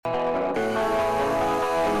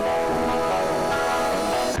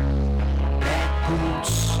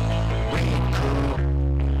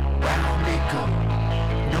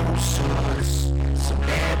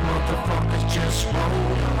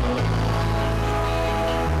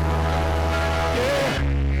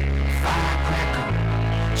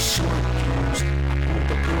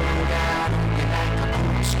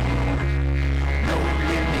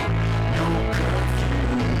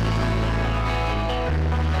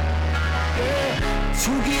To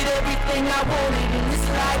get everything I wanted in this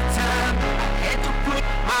lifetime, I had to put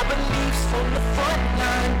my beliefs on the front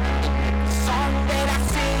line. The song that I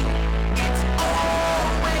sing, it's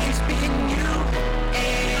always been you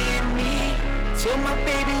and me. Tell my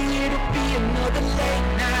baby it'll be another late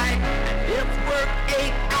night. If work 8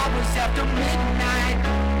 hours after midnight,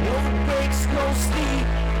 no breaks, no sleep,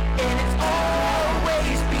 and it's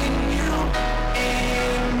always been you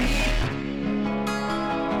and me.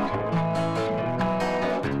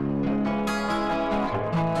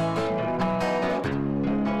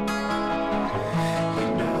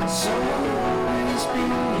 It's always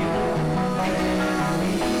been you and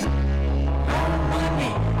me. No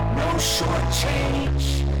money, no short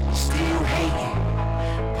change, still hating.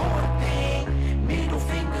 Poor thing, middle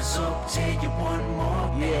fingers up, tell you one more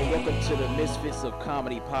thing. Yeah, welcome to the Misfits of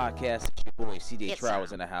Comedy podcast. It's your boy CJ Yes, Trowers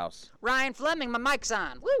sir. in the house. Ryan Fleming, my mic's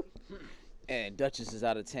on. Woo! And Duchess is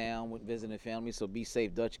out of town with visiting family, so be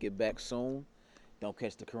safe, Dutch. Get back soon. Don't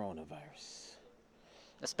catch the coronavirus.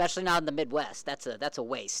 Especially not in the Midwest. That's a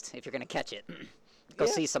waste if you're gonna catch it. Go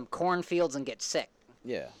Yeah. see some cornfields and get sick.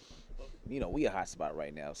 Yeah. You know, we a hot spot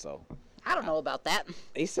right now, so. I don't know about that.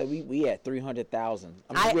 They said we had 300,000.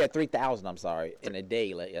 We had 3,000, I'm sorry, in a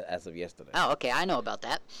day as of yesterday. Oh, okay, I know about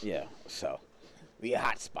that. Yeah, so we a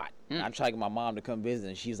hot spot. I'm trying to get my mom to come visit,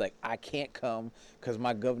 and she's like, I can't come because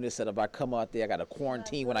my governor said if I come out there, I got to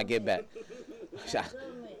quarantine when I get back.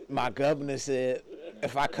 My governor said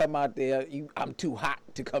if I come out there, I'm too hot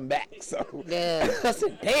to come back. So Yeah. I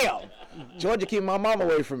said, damn, Georgia keep my mom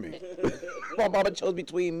away from me. My mama chose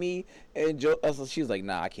between me and Georgia. So she was like,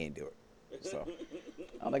 nah, I can't do it. So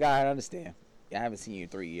I'm like, I understand. Yeah, I haven't seen you in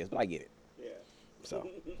 3 years, but I get it. Yeah. So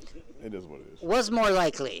it is what it is. Was more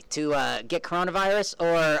likely to get coronavirus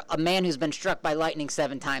or a man who's been struck by lightning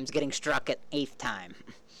 7 times getting struck at 8th time?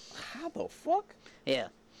 How the fuck? Yeah.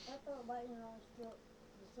 I thought lightning only struck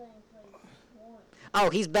the same place once. Oh,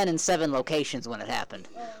 he's been in 7 locations when it happened.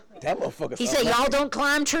 That motherfucker. He said, y'all don't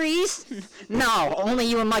climb trees? No, only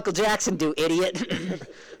you and Michael Jackson do, idiot.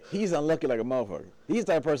 He's unlucky like a motherfucker. He's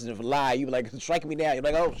the type of person if lie, you be like, strike me down. You're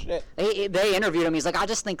like, oh shit. They interviewed him. He's like, I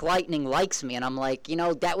just think lightning likes me. And I'm like,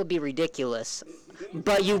 that would be ridiculous.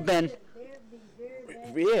 But you've been... There'd be very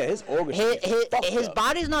bad. Yeah, his organs. His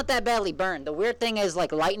body's not that badly burned. The weird thing is,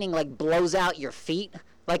 like, lightning, like, blows out your feet.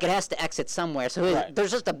 Like, it has to exit somewhere. So Right.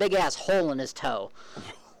 there's just a big-ass hole in his toe.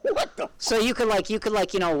 What the? So you could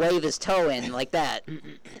wave his toe in like that.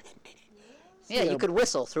 Yeah, you could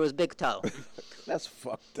whistle through his big toe. That's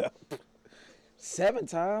fucked up. 7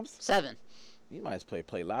 times? 7. You might as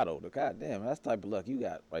play lotto. God damn, that's the type of luck you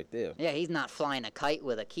got right there. Yeah, he's not flying a kite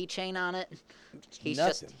with a keychain on it. He's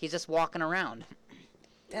Nothing. just walking around.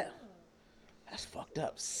 Damn. That's fucked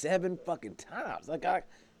up. 7 fucking times. Like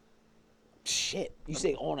shit. You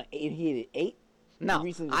say on an 8, he hit it 8? No,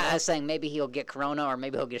 Recently- I was saying maybe he'll get corona or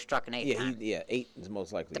maybe he'll get struck an 8th Yeah, time. 8 is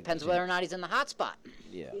most likely. Depends whether or not he's in the hot spot.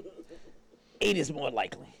 Yeah. 8 is more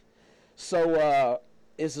likely. So,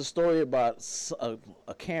 it's a story about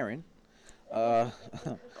a Karen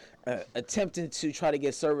attempting to try to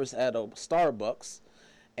get service at a Starbucks,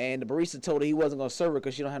 and the barista told her he wasn't going to serve her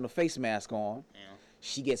because she don't have no face mask on. Yeah.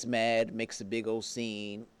 She gets mad, makes a big old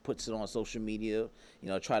scene, puts it on social media,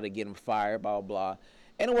 try to get him fired, blah, blah, blah.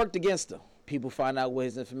 And it worked against her. People find out what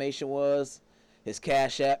his information was, his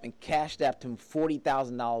Cash App, and Cash Apped him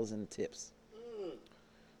 $40,000 in tips.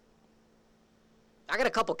 I got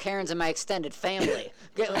a couple Karens in my extended family.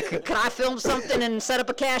 Can I film something and set up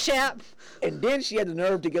a Cash App? And then she had the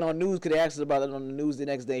nerve to get on news because they asked her about it on the news the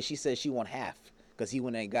next day. She said she won half because he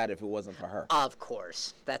wouldn't have got it if it wasn't for her. Of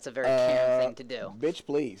course. That's a very Karen thing to do. Bitch,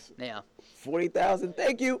 please. Yeah. 40,000.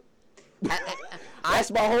 Thank you. I,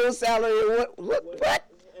 That's my whole salary. What?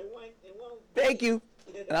 It won't. Thank you.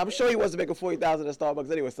 And I'm sure he wasn't making 40,000 at Starbucks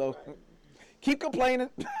anyway. So keep complaining.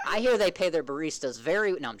 I hear they pay their baristas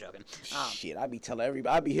very... No, I'm joking. Shit, I be telling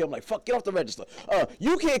everybody. I be here. I'm like, fuck, get off the register.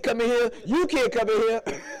 You can't come in here. You can't come in here.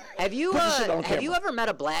 Have you Put the shit on have you camera. ever met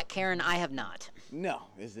a black Karen? I have not. No,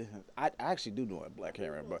 I actually do know a black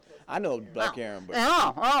Karen, but I know a black Karen, but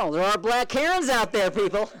There are black Karens out there,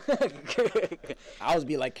 people. I always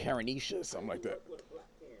be like Karenisha or something like that.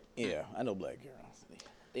 Yeah, I know black Karens.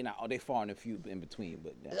 They far and few in between,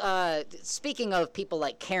 but yeah. Speaking of people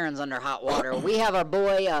like Karens under hot water, we have our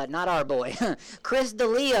boy, not our boy, Chris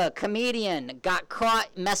D'Elia, comedian, got caught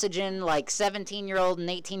messaging like 17-year-old and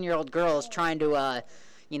 18-year-old girls trying to,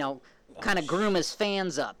 kind of groom his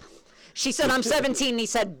fans up. She said, I'm 17, and he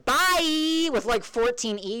said, bye, with like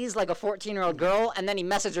 14 E's, like a 14-year-old girl, and then he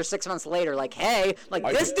messaged her 6 months later, like, hey, like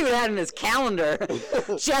this dude had in his calendar,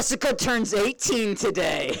 Jessica turns 18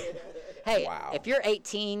 today. Hey, Wow. if you're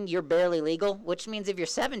 18, you're barely legal, which means if you're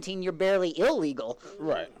 17, you're barely illegal.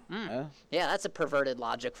 Right. Yeah. Yeah, that's a perverted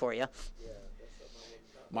logic for you.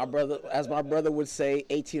 My brother, as my brother would say,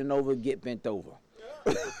 18 and over, get bent over.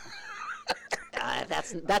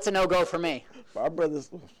 That's a no-go for me. My brother's,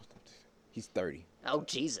 he's 30. Oh,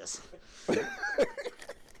 Jesus. I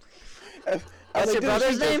What's was your like,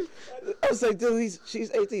 brother's dude, name? I was like, dude,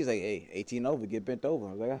 she's 18. He's like, hey, 18 over, get bent over.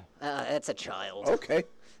 I was like, That's a child. okay.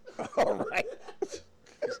 All right.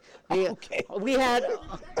 Okay. We had.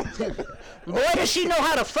 Boy, does she know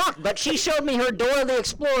how to fuck, but she showed me her Dora the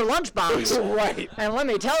Explorer lunchbox. Right. And let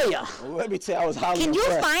me tell you, Let me tell you, I was highly can you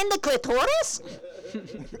impressed. find the clitoris?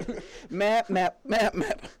 Map.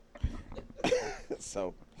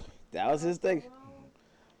 So, that was his thing.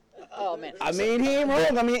 Oh, man. I mean, he ain't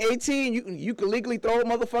wrong. I mean, 18, you can legally throw a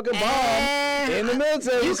motherfucking bomb in the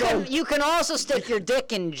military. You can also stick your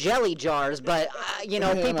dick in jelly jars, but,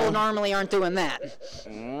 people normally aren't doing that.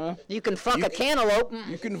 You can fuck a cantaloupe.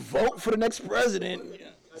 You can vote for the next president.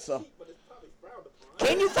 So,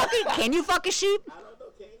 Can you fuck a sheep?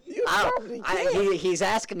 you probably can. He's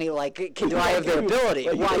asking me, like, do I have the ability?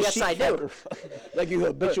 Like you Why, a yes, sheep I do. fucker. Like you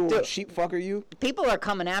habitual Dude. sheep fucker, you? People are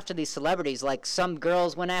coming after these celebrities. Like, some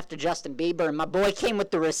girls went after Justin Bieber, and my boy came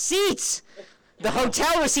with the receipts. The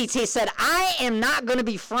hotel receipts. He said, I am not going to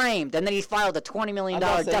be framed. And then he filed a $20 million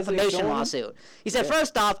I was about to say, is he defamation showing them? lawsuit. He said,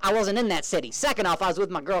 first off, I wasn't in that city. Second off, I was with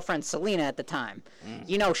my girlfriend Selena at the time.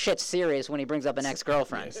 You know shit's serious when he brings up an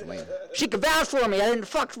ex-girlfriend. Selena. She could vouch for me. I didn't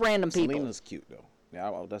fuck random people. Selena's cute though.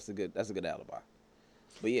 Yeah, that's a good alibi.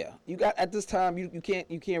 But yeah, you got at this time you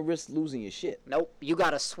can't risk losing your shit. Nope. You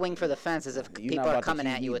got to swing for the fences if You're people not are about to coming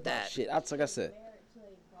keep at you me with that. shit. Like I said,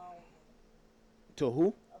 Married to a Baldwin. to who?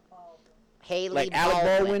 A Baldwin. Haley Like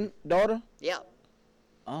Alec Baldwin daughter? Yep.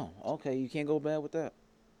 Oh, okay. You can't go bad with that.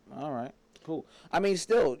 All right, cool. I mean,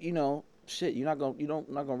 still, shit. You're not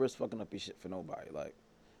gonna risk fucking up your shit for nobody, like,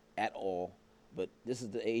 at all. But this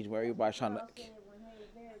is the age where everybody's trying to. Paul said when Haley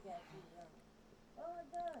Berry got too young. Oh,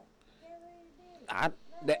 it does. Can't really did it. I Not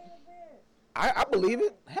that Haley Berry. I believe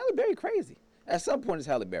it. Halle Berry crazy. At some point, it's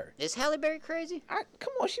Halle Berry. Is Halle Berry crazy?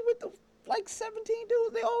 Come on, she with the like 17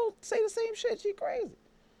 dudes. They all say the same shit. She crazy.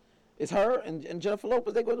 It's her and Jennifer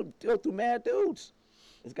Lopez. They go through mad dudes.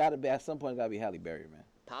 It's got to be at some point. It's got to be Halle Berry, man.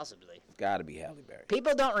 Possibly. It's got to be Halle Berry.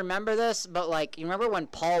 People don't remember this, but like, you remember when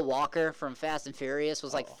Paul Walker from Fast and Furious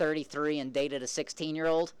was like 33 and dated a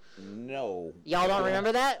 16-year-old? No. Y'all don't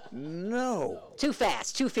remember that? No. Too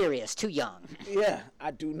fast, too furious, too young. Yeah,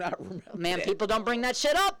 I do not remember. Man, that. people don't bring that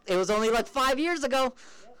shit up. It was only like 5 years ago.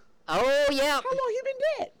 Oh, yeah. How long you been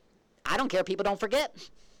dead? I don't care. People don't forget.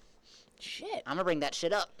 Shit. I'm going to bring that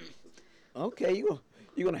shit up. Okay, you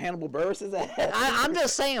gonna Hannibal Buress his ass? I'm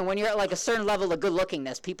just saying, when you're at like a certain level of good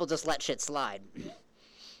lookingness, people just let shit slide.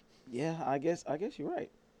 Yeah, I guess you're right.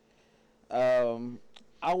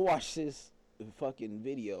 I watched this fucking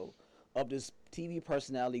video of this TV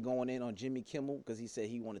personality going in on Jimmy Kimmel because he said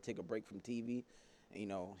he wanted to take a break from TV.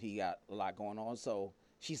 He got a lot going on. So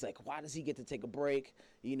she's like, why does he get to take a break?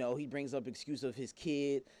 He brings up excuse of his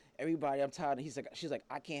kid. Everybody, I'm tired. She's like,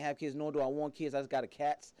 I can't have kids, nor do I want kids. I just got a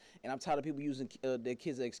cats, and I'm tired of people using their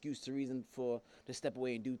kids as an excuse to step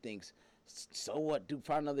away and do things. So what?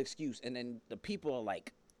 Find another excuse. And then the people are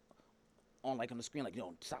like, on the screen, like,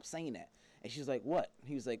 stop saying that. And she's like, what?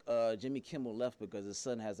 He was like, Jimmy Kimmel left because his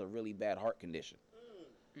son has a really bad heart condition.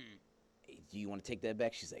 Do you want to take that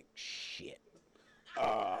back? She's like, shit.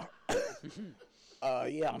 Yeah,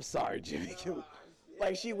 I'm sorry, Jimmy Kimmel.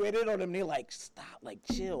 Like, she went in on him, and they're like, stop, like,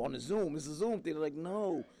 chill, on the Zoom. It's a Zoom thing. They're like,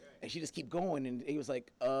 no. And she just keep going, and he was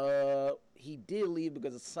like, he did leave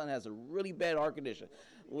because his son has a really bad heart condition.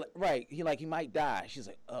 Right, he might die. She's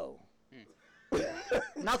like, oh.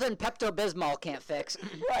 Nothing Pepto-Bismol can't fix.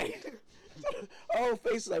 Right. Her whole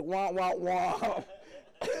face is like, wah, wah, wah.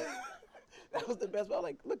 That was the best part.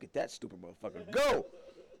 Like, look at that stupid motherfucker. Go!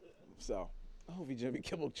 So, I hope Jimmy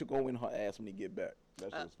Kimmel should go in her ass when he get back.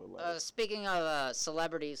 That shit was for life. Speaking of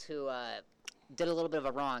celebrities who did a little bit of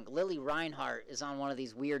a wrong, Lily Reinhart is on one of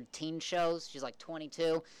these weird teen shows. She's like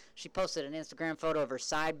 22. She posted an Instagram photo of her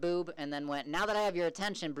side boob and then went, now that I have your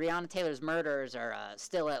attention, Breonna Taylor's murderers are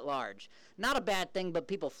still at large. Not a bad thing, but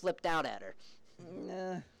people flipped out at her.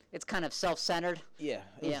 Nah. It's kind of self-centered. Yeah,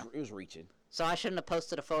 Yeah. It was reaching. So I shouldn't have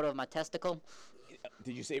posted a photo of my testicle.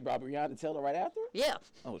 Did you say Breonna Taylor right after? Yeah.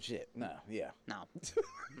 Oh, shit. No, yeah. No.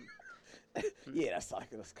 Yeah, that's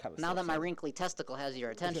kind of Now that my wrinkly testicle has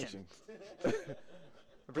your attention,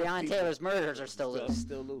 Breonna Taylor's murders are still loose.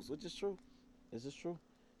 Still loose, which is true. This is true.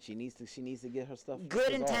 She needs to get her stuff. Good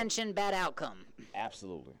resolved. intention, bad outcome.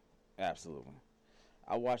 Absolutely.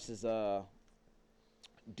 I watched this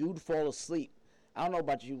Dude fall asleep. I don't know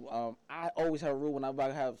about you. I always have a rule whenever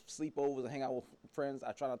I have sleepovers and hang out with friends.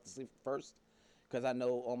 I try not to sleep first because I know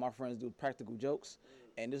all my friends do practical jokes,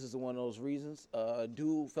 and this is one of those reasons.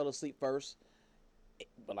 Dude fell asleep first,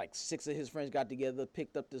 but like 6 of his friends got together,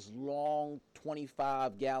 picked up this long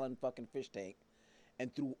 25-gallon fucking fish tank,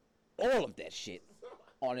 and threw all of that shit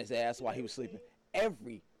on his ass while he was sleeping.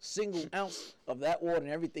 Every single ounce of that water and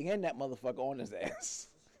everything in that motherfucker on his ass.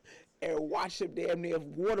 And watched him damn near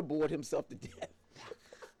waterboard himself to death.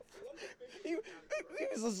 He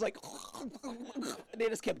was just like, and they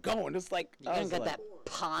just kept going. It's like, You didn't get that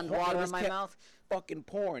pond water in my mouth? Fucking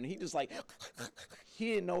pouring. He just like,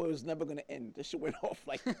 he didn't know it was never gonna end. This shit went off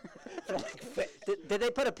like, Did they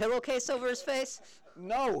put a pillowcase over his face?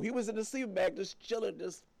 No, he was in the sleeping bag just chilling,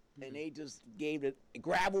 and they just gave it,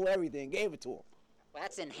 gravel, everything, gave it to him.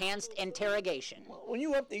 That's enhanced interrogation. When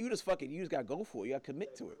you up there, you just gotta go for it. You gotta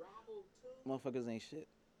commit to it. Motherfuckers ain't shit.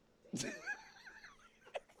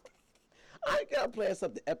 I gotta play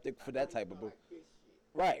something epic for that type of book.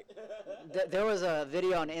 Right. There was a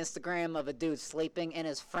video on Instagram of a dude sleeping, and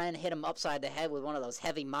his friend hit him upside the head with one of those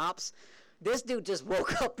heavy mops. This dude just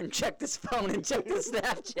woke up and checked his phone and checked his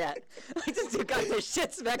Snapchat. Like, this dude got the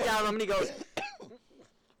shit smacked out of him, and he goes,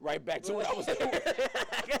 right back to what I was doing.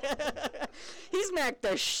 he smacked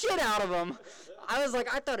the shit out of him. I was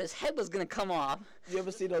like, I thought his head was gonna come off. You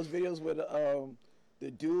ever see those videos where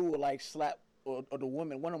the dude would like slap, or the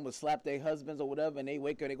woman, one of them would slap their husbands or whatever, and they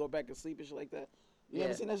wake up and they go back and sleep and shit like that? You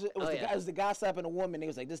ever seen that shit? It was the guy slapping a woman. They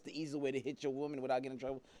was like, this is the easy way to hit your woman without getting in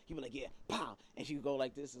trouble. He was like, yeah, pow. And she would go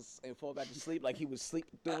like this and fall back to sleep like he was sleep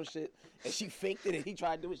doing shit. And she faked it and he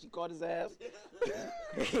tried to do it. She caught his ass.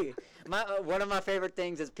 One of my favorite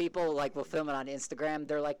things is people like will film it on Instagram.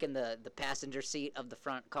 They're like in the passenger seat of the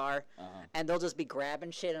front car, and they'll just be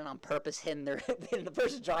grabbing shit and on purpose hitting the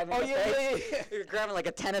person driving. Yeah. You're grabbing like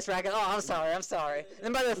a tennis racket. Oh, I'm sorry. And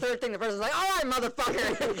then by the third thing, the person's like, all right,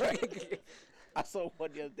 motherfucker. I saw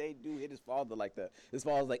one the other day, dude hit his father like that. His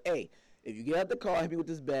father was like, hey, if you get out the car, hit me with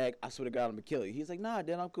this bag, I swear to God, I'm going to kill you. He's like, nah,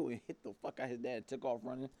 Dad, I'm cool. And hit the fuck out his dad and took off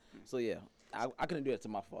running. So, yeah, I couldn't do that to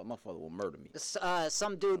my father. My father will murder me.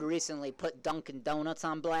 Some dude recently put Dunkin' Donuts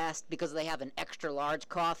on blast because they have an extra large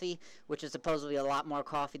coffee, which is supposedly a lot more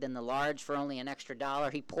coffee than the large for only an extra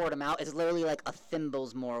 $1. He poured them out. It's literally like a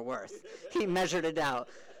thimble's more worth. He measured it out.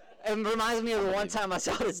 It reminds me of the one time I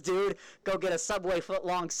saw this dude go get a Subway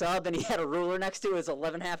foot-long sub, and he had a ruler next to it. It was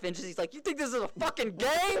 11.5 inches. He's like, you think this is a fucking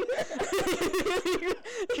game?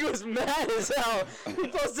 He was mad as hell. He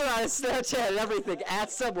posted on his Snapchat and everything,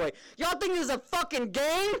 at Subway. Y'all think this is a fucking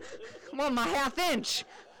game? Come on, my half inch.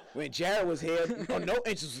 When Jared was here, no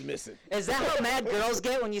inches was missing. Is that how mad girls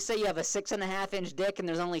get when you say you have a 6.5-inch dick and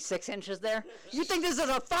there's only 6 inches there? You think this is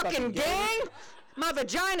a fucking game? My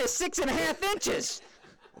vagina is 6.5 inches.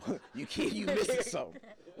 You missing something.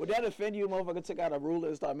 Would that offend you, motherfucker? Took out a ruler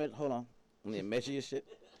and started measuring. Hold on. Let me measure your shit.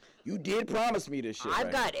 You did promise me this shit.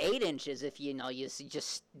 I've got 8 inches if you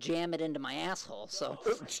just jam it into my asshole. So.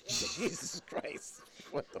 Jesus Christ.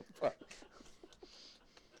 What the fuck?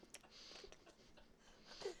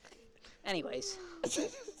 Anyways. Okay.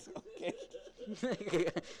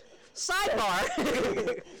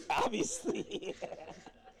 Sidebar. Obviously.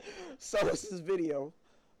 So it's this video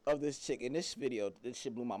of this chick. In this video, this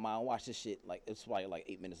shit blew my mind. Watch this shit. Like, it's probably like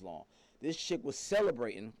 8 minutes long. This chick was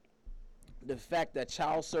celebrating the fact that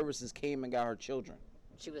child services came and got her children.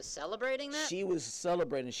 She was celebrating that? She was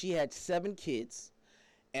celebrating. She had 7 kids.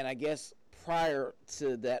 And I guess prior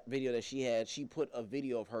to that video that she had, she put a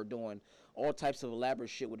video of her doing all types of elaborate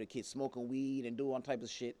shit with her kids, smoking weed and doing all types of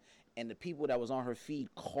shit. And the people that was on her feed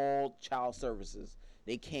called child services.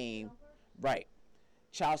 They came, right.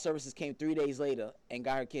 Child services came 3 days later and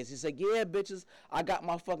got her kids. He said, yeah, bitches, I got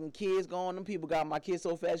my fucking kids going. Them people got my kids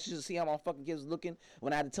so fast. You should see how my fucking kids was looking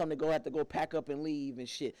when I had to tell them to have to go pack up and leave and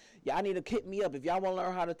shit. Y'all need to hit me up. If y'all want to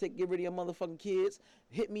learn how to get rid of your motherfucking kids,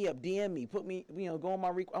 hit me up, DM me, put me, go on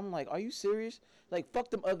my I'm like, are you serious? Like,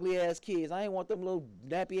 fuck them ugly ass kids. I ain't want them little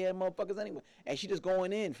nappy ass motherfuckers anyway. And she just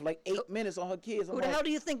going in for like 8 minutes on her kids. Who the hell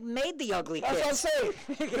do you think made the ugly kids? That's what I'm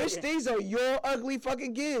saying. Bitch, these are your ugly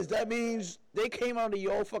fucking kids. That means they came out of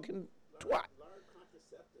your fucking twat.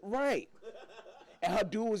 Right. And her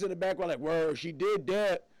dude was in the background like, word, she did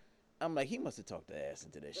that. I'm like, he must have talked the ass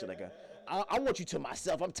into that shit. Like, I want you to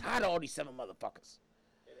myself. I'm tired of all these 7 motherfuckers.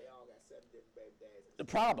 And they all got 7 different baby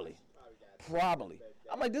dads. Probably.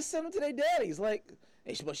 I'm like, this 7 to their daddies. Like,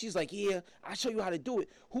 but she's like, yeah, I'll show you how to do it.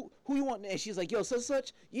 Who you want? And she's like, yo,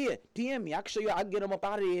 such. Yeah, DM me. I can show you. I can get them up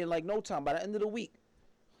out of here in like no time by the end of the week.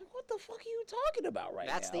 Like, what the fuck are you talking about right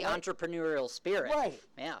That's now? the entrepreneurial spirit. Right.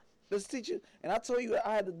 Yeah. Let's teach you. And I told you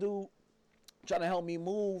I had to do trying to help me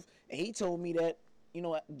move, and he told me that, you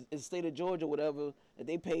know, in the state of Georgia, whatever, that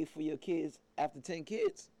they pay for your kids after 10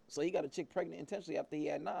 kids. So he got a chick pregnant intentionally after he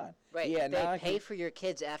had 9. Right. He had They 9 pay kids. for your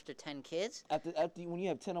kids after 10 kids? After when you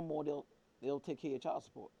have 10 or more, they'll take care of your child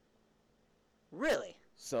support. Really?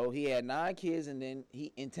 So he had 9 kids, and then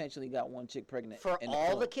he intentionally got one chick pregnant. For in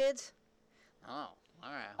all the club. kids? Oh,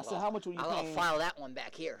 all right. I said, how much were you I'll paying? file that one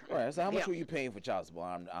back here. All right. So how much Yeah. were you paying for child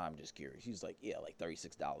support? I'm just curious. He's like, yeah, like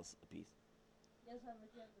 $36 a piece. That's how much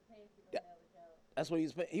you have to pay if you don't have a job. That's what he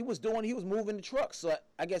was paying. He was doing. He was moving the trucks. So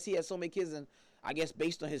I guess he had so many kids, and I guess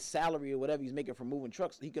based on his salary or whatever he's making from moving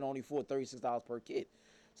trucks, he can only afford $36 per kid.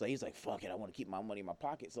 So he's like, fuck it, I want to keep my money in my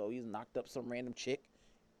pocket. So he's knocked up some random chick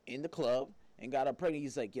in the club and got her pregnant.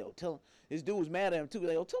 He's like, yo, tell him. This dude was mad at him too.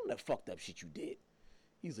 Like, yo, tell him that fucked up shit you did.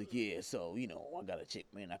 He's like, yeah, so, you know, I got a chick,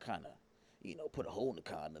 man. I kind of, you know, put a hole in the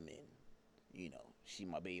condom in. You know, she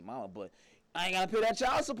my baby mama, but I ain't got to pay that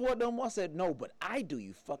child support no more. I said, no, but I do,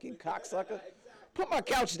 you fucking cocksucker. Put my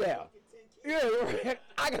couch down. Yeah, right.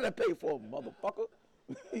 I got to pay for it, motherfucker.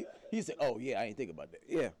 He said, oh, yeah, I ain't think about that.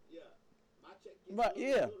 Yeah. Yeah. My check gets Right,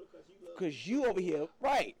 yeah. because Because you over here,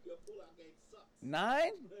 right. your pull-out game sucks.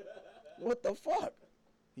 9? What the fuck?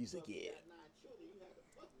 He's like, yeah. You got 9 children, you had to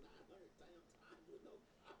fuck 900 damn times with no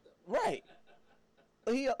condom. Right.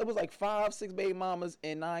 It was like 5, 6 baby mamas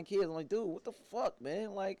and 9 kids. I'm like, dude, what the fuck,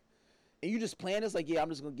 man? Like, and you just playing this? Like, yeah, I'm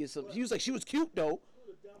just gonna get some. She was like, she was cute though.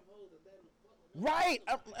 Who the dumb hoes that let them fuck? Right.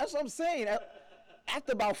 That's what I'm saying.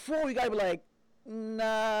 After about 4, you gotta be like,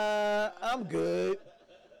 nah, I'm good.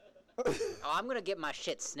 Oh, I'm going to get my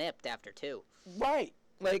shit snipped after 2. Right.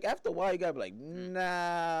 Like after a while, you gotta be like,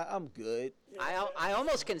 nah, I'm good. I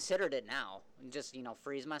almost considered it now. Just, you know,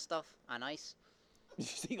 freeze my stuff on ice.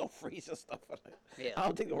 You gonna freeze your stuff. Yeah. I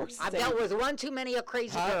don't think it works. the I've same. dealt with one too many of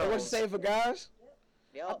crazy Huh? It girls. works the same for guys?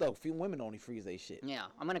 I Yep. thought few women only freeze their shit. Yeah,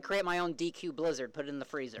 I'm going to create my own DQ Blizzard, put it in the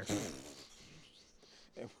freezer.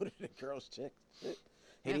 And what are the girls check? Shit.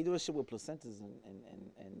 Hey, Yeah. they do a shit with placentas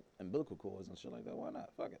and umbilical cords and shit like that. Why not?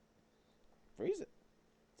 Fuck it. Freeze it.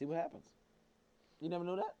 See what happens. You never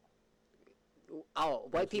knew that? Oh,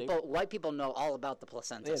 white people know all about the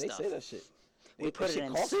placenta Yeah, they stuff. say that shit. We That put it shit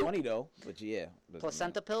in costs soup. money though, but yeah. But,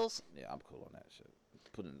 Placenta pills? Yeah, I'm cool on that shit.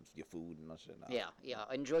 Put in your food and that shit. Nah. Yeah.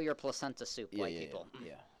 Enjoy your placenta soup, yeah, white yeah, people.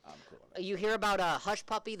 Yeah, I'm cool on that. You hear about Hush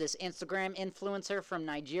Puppy, this Instagram influencer from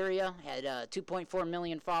Nigeria, had 2.4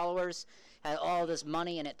 million followers, had all this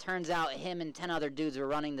money, and it turns out him and 10 other dudes were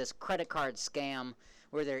running this credit card scam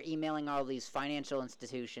where they're emailing all these financial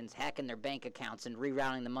institutions, hacking their bank accounts, and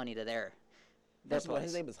rerouting the money to their First of all, place.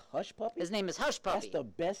 his name is Hush Puppy. His name is Hush Puppy. That's the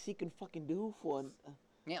best he can fucking do for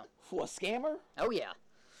Yeah. a scammer. Oh, yeah.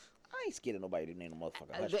 I ain't scared of nobody to name a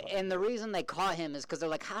motherfucker Hush Puppy. And the reason they caught him is because they're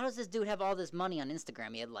like, how does this dude have all this money on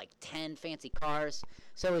Instagram? He had like 10 fancy cars,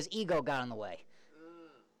 so his ego got in the way.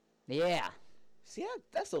 Yeah. See,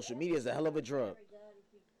 that social media is a hell of a drug.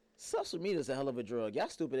 Social media is a hell of a drug. Y'all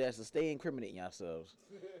stupid asses stay incriminating yourselves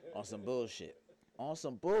on some bullshit. On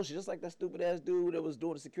some bullshit. Just like that stupid ass dude that was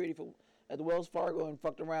doing the security at the Wells Fargo and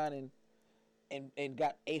fucked around and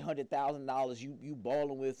got $800,000 you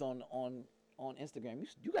balling with on Instagram.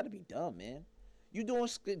 You got to be dumb, man. You doing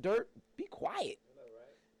dirt? Be quiet.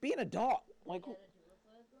 Be an adult. Like,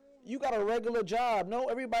 you got a regular job. No,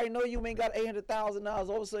 everybody know you ain't got $800,000.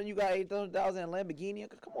 All of a sudden, you got $800,000 in a Lamborghini.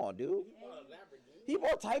 Come on, dude. He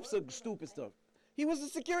bought types of stupid stuff. He was a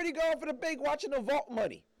security guard for the bank watching the vault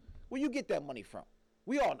money. Where you get that money from?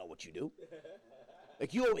 We all know what you do.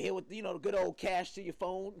 Like you over here with the good old cash to your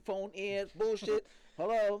phone in bullshit.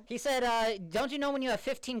 Hello. He said, don't you know when you have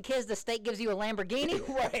 15 kids, the state gives you a Lamborghini?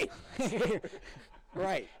 Right.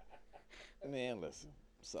 Right. Man, listen.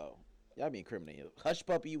 So, y'all be incriminating. Hush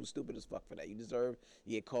Puppy, you was stupid as fuck for that. You deserve to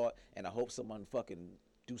get caught, and I hope someone fucking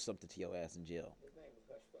do something to your ass in jail.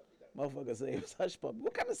 Motherfucker say it was Hush Puppy.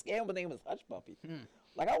 What kind of scam name is Hush Puppy?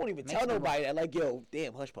 Like, I won't even tell nobody that. Like, yo,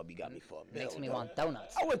 damn, Hush Puppy got me for a Makes meal, me dog. want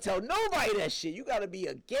donuts. I wouldn't tell nobody that shit. You gotta be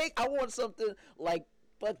a gay. I want something like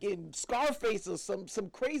fucking Scarface or some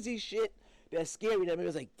crazy shit that's scary. That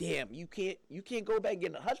was like, damn, you can't go back and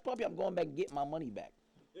get a Hush Puppy. I'm going back and get my money back.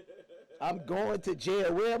 I'm going to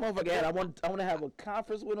jail. Where motherfucker at? I want to have a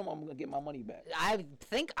conference with him. I'm gonna get my money back. I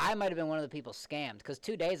think I might have been one of the people scammed, because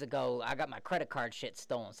 2 days ago, I got my credit card shit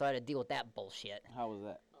stolen, so I had to deal with that bullshit. How was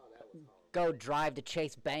that? Go drive to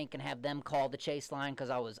Chase Bank and have them call the Chase line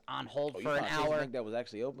because I was on hold You for an found Chase hour. Bank that was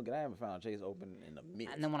actually open? Cause I haven't found Chase open in a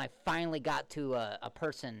minute. And then when I finally got to a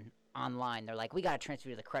person online, they're like, we got to transfer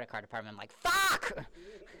you to the credit card department. I'm like, fuck!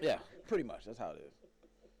 Yeah, pretty much. That's how it is.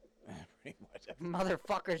 Pretty much.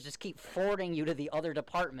 Motherfuckers just keep forwarding you to the other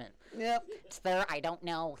department. Yep. Sir, I don't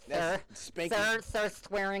know. Sir, That's spanking. sir,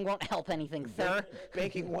 swearing won't help anything, sir.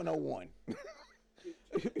 Banking 101.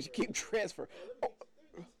 You keep transfer. Oh.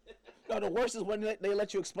 No, the worst is when they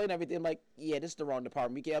let you explain everything. Like, yeah, this is the wrong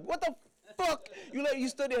department. You can't. What the fuck? You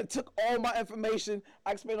stood there and took all my information.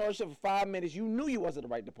 I explained all this shit for 5 minutes. You knew you wasn't the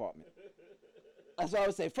right department. That's what I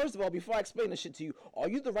would say. First of all, before I explain this shit to you, are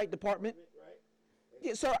you the right department?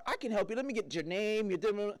 Yeah, sir, I can help you. Let me get your name, your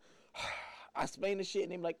different. I explain the shit,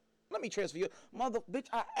 and they're like, let me transfer you. Mother, bitch,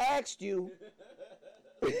 I asked you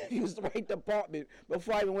if you was the right department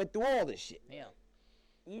before I even went through all this shit. Yeah.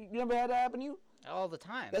 You never had that happen to you? All the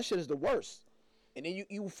time. That shit is the worst. And then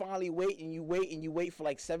you finally wait and you wait for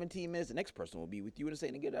like 17 minutes. The next person will be with you and say,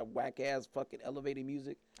 and get that whack ass fucking elevated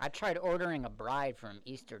music. I tried ordering a bride from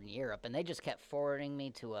Eastern Europe, and they just kept forwarding me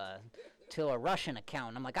to a Russian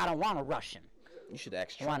account. I'm like, I don't want a Russian. You should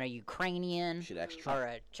ask I Trump. want a Ukrainian should ask Trump. or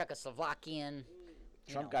a Czechoslovakian.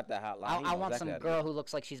 Trump got that hotline. I want some girl who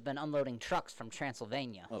looks like she's been unloading trucks from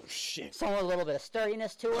Transylvania. Oh shit. Someone with a little bit of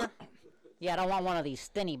sturdiness to her. Yeah, I don't want one of these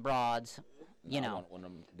thinny broads. You I know, want one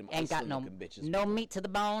of them ain't got no Iceland-looking bitches. no meat to the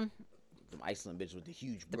bone. Them Iceland bitches with the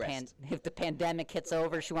huge The breasts. if the pandemic hits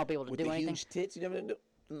over, she won't be able to With do the anything. huge tits. You never do.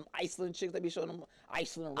 Them Iceland chicks, they be showing them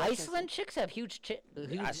Iceland. Russians. Iceland chicks have huge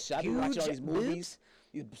I be watching all these movies,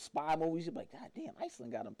 these spy movies. You be like, God damn,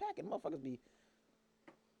 Iceland got them packing. Motherfuckers be.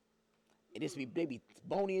 It just be, they be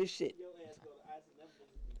bony as shit. Your ass go to Iceland,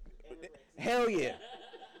 them bitches be Hell yeah.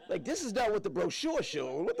 Like, this is not what the brochure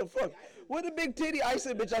showed. What the fuck? What the big titty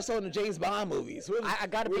Iceland bitch I saw in the James Bond movies? I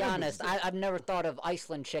gotta be honest, I've never thought of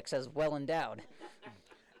Iceland chicks as well endowed.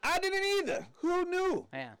 I didn't either. Who knew?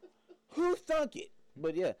 Yeah. Who thunk it?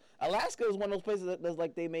 But yeah, Alaska is one of those places that's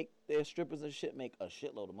like they make their strippers and shit make a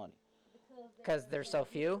shitload of money. Because they're so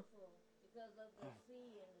few? Because of the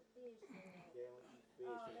sea and the fish and They don't eat fish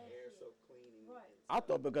Oh, and that air shit. so clean and, Right. I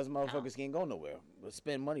thought because motherfuckers can't go nowhere, but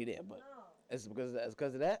spend money there. But no. it's because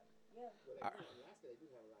of that. Yeah. But in Alaska, they do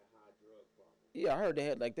have like high drug problems. Yeah, I heard they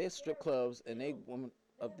had like they strip clubs and they women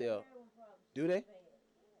up there. Heroin problems Do they? bad.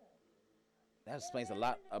 That explains a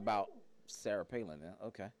lot about Sarah Palin. Then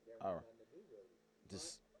okay, all right.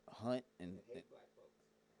 Just hunt and Hunt,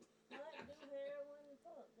 do heroin, and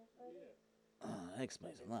fuck. That's about it. that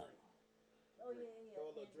explains a lot. Oh, yeah, yeah. Throw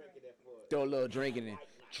a little drink in there for it. Throw a little drinking and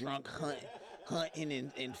drunk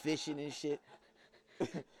hunting and fishing and shit. Do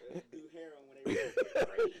heroin when they really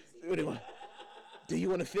crazy. What do you want? Do you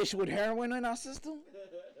want to fish with heroin in our system?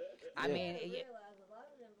 I Yeah. mean, I realize a lot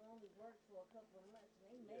of them only worked for a couple of months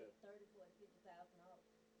and they made $30,000, $40,000,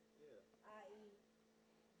 Yeah, i.e.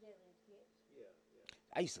 jelly skits. yeah, yeah.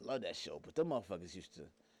 I used to love that show, but them motherfuckers used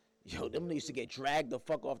to, them used to get dragged the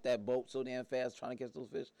fuck off that boat so damn fast trying to catch those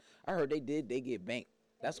fish. I heard they get banked.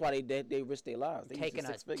 That's why they risked their lives. They used taking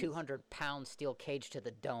to a 6 figures. 200-pound steel cage to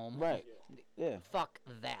the dome. Right. Yeah. Fuck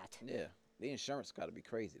that. Yeah. The insurance got to be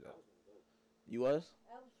crazy though. You was?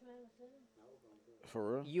 I was trying to send them.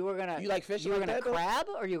 For real? You were gonna. You like fishing You were like gonna that, though? crab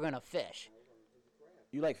or you were gonna fish?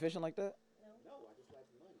 You like fishing like that? No, I just like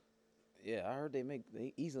the money. Yeah, I heard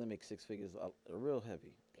they easily make 6 figures, real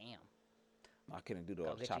heavy. Damn. I couldn't do the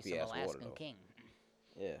Go get you choppy some ass water Alaskan though. king.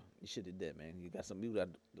 Yeah, you should have did, man. You got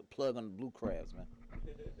the plug on the blue crabs, man.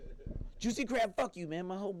 Juicy crab, fuck you, man.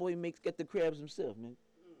 My whole boy get the crabs himself, man.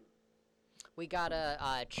 We got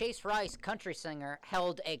Chase Rice, country singer,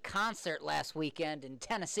 held a concert last weekend in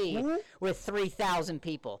Tennessee Who? with 3,000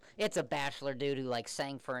 people. It's a bachelor dude who like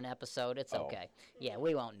sang for an episode. It's Oh. okay. Yeah,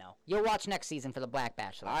 we won't know. You'll watch next season for the Black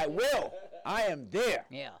Bachelor. I will. I am there.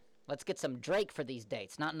 Yeah. Let's get some Drake for these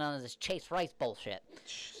dates, not none of this Chase Rice bullshit.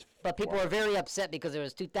 But people were very upset because there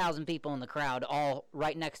was 2,000 people in the crowd, all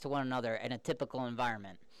right next to one another in a typical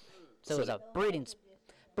environment. So it was a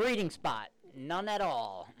breeding spot. None at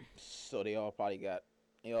all. So they all probably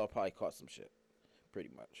caught some shit, pretty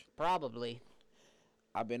much. Probably.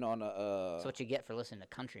 I've been on That's what you get for listening to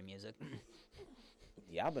country music.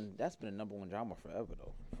 yeah, that's been the #1 drama forever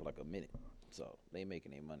though, for like a minute. So they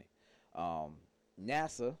making their money.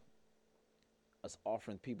 NASA is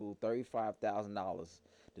offering people $35,000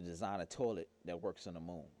 to design a toilet that works on the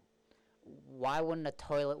moon. Why wouldn't a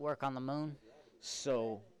toilet work on the moon?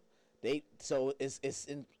 So it's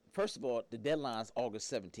in. First of all, the deadline's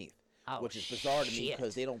August 17th, Oh, which is bizarre to me shit.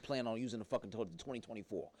 because they don't plan on using the fucking toilet in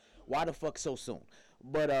 2024. Why the fuck so soon?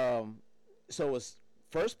 But so it's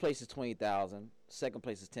first place is 20,000, second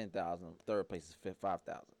place is 10,000, third place is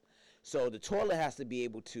 5,000. So the toilet has to be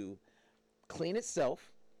able to clean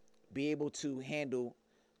itself, be able to handle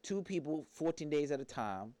 2 people 14 days at a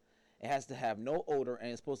time, It has to have no odor, and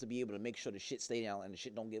it's supposed to be able to make sure the shit stay down and the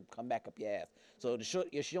shit don't come back up your ass. So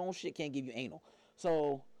your own shit can't give you anal.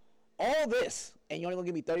 So all this, and you only gonna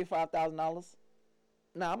give me $35,000?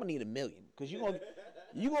 Nah, I'm gonna need $1 million, cause you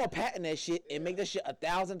gonna patent that shit and make that shit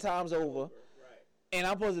 1,000 times over, and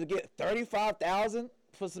I'm supposed to get $35,000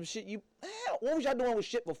 for some shit. What was y'all doing with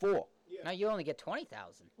shit before? No, you only get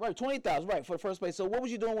 20,000. Right, 20,000, right, for the first place. So what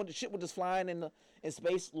was you doing with the shit with this flying in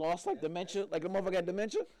space, lost like dementia, like the motherfucker got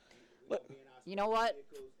dementia? Look, You know what?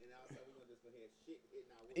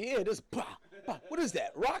 yeah, this what is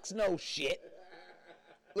that? Rocks? No shit.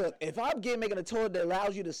 Look, if I'm making a toilet that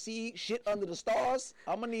allows you to see shit under the stars,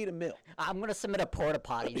 I'm gonna need $1 million. I'm gonna submit a porta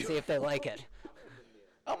potty and see if they like it.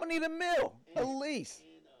 I'm gonna need $1 million at least. And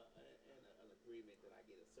an agreement that I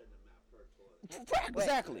get a certain amount per toilet.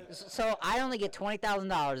 Exactly. So I only get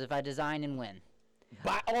 $20,000 if I design and win.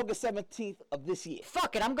 By August 17th of this year.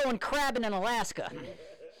 Fuck it, I'm going crabbing in Alaska.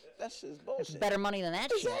 That's just bullshit. Better money than that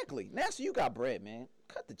shit. Exactly. NASA, you got bread, man.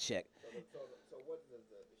 Cut the check. So what does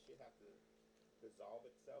the shit have to dissolve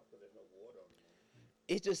itself because there's no water on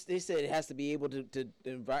it? It's just, they said it has to be able to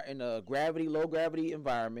in a low gravity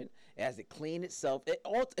environment. It has to clean itself. It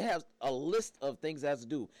has a list of things it has to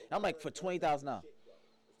do. I'm like, for $20,000.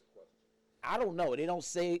 I don't know. They don't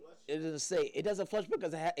say. It doesn't say. It doesn't flush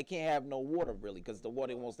because it can't have no water really, because the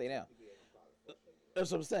water won't stay down. That's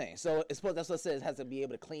what I'm saying. So it's supposed. That's what it says. It has to be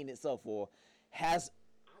able to clean itself, or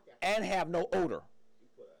and have no odor. You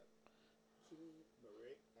put two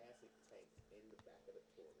muric acid tanks in the back of the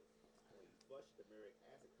toilet. When you flush, the muric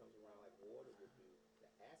acid comes around like water would do. The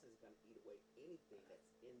acid is going to eat away anything that's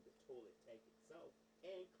in the toilet tank itself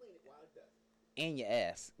and clean it while it does it. And your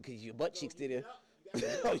ass, because your butt cheeks did it. You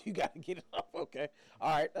Oh, you gotta get it off. Okay.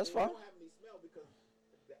 All right, that's fine. You don't have any smell because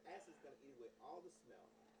the acid's going to eat away all the smell,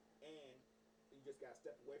 and you just got to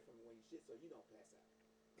step away from it when you shit so you don't pass out.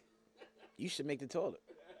 You should make the toilet.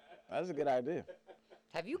 That's a good idea.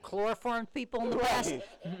 Have you chloroformed people in the past?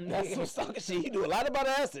 That's some sucker shit. You do a lot about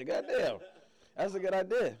acid. Goddamn. That's a good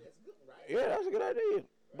idea. That's good, right? Yeah, that's a good idea.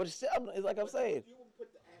 But it's like I'm saying, You would put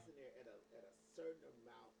the acid there at a certain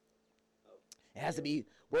amount of. it has to be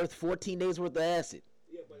worth 14 days worth of acid.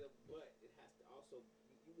 Yeah, but it has to also.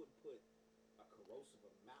 You wouldn't put a corrosive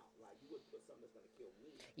amount. Like you wouldn't put something that's gonna kill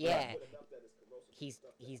me. Yeah. You put enough that is corrosive.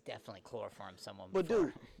 He's definitely chloroformed someone But before.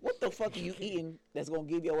 dude, what the fuck are you eating that's gonna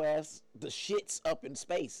give your ass the shits up in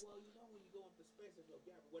space? Well, you know when you go into space, there's no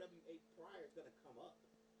gap. Whatever you ate prior is gonna come up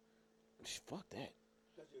Fuck that.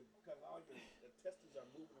 because all your intestines are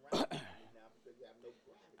moving around now because you have no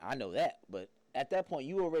gravity. I know that, but at that point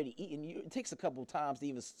you already eating. It takes a couple times to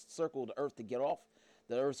even circle the Earth to get off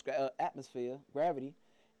the Earth's atmosphere, gravity.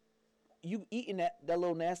 You eating that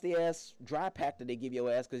little nasty ass dry pack that they give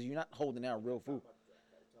your ass because you're not holding down real food. I'm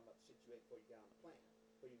talking about the shit you ate before you got on the plane,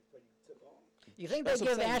 before you took off. You think they That's what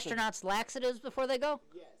give I'm saying. astronauts laxatives before they go?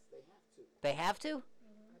 Yes, they have to. They have to? I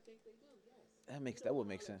think they do. Yes. That would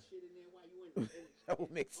make sense. Shit in there while you in That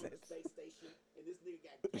would make on the sense. space station, and this nigga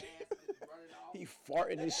got gas and running off. He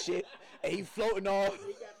farting and shit, and he floating off.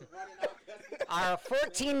 He got the running off. Our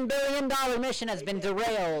 $14 billion mission has been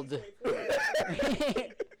derailed. I thought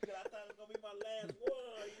it was gonna be my last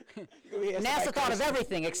one. NASA thought of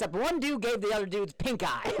everything except one dude gave the other dude's pink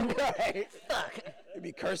eye. Right. Fuck. He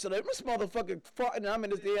be cursing at this motherfucker farting, and I'm in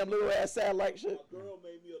this damn little ass satellite shit. My girl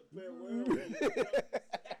made me a farewell.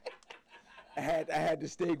 I had the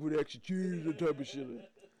steak with extra cheese and type of shit.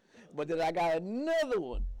 But then I got another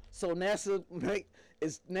one. So NASA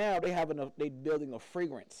they building a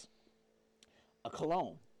fragrance, a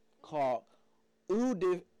cologne called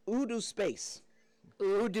Udu Space.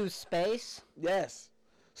 Udu space? Yes.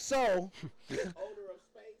 So Odor of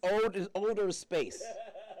space. odor of space.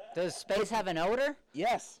 Does space have an odor?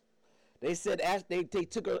 Yes. They said they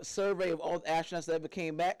took a survey of all the astronauts that ever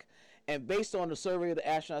came back, and based on the survey of the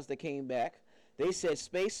astronauts that came back, they said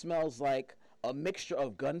space smells like a mixture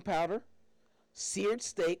of gunpowder, seared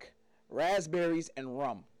steak, raspberries, and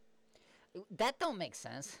rum. That don't make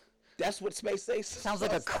sense. That's what space says. Sounds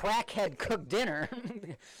like a crackhead cooked dinner. They can't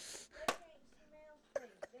smell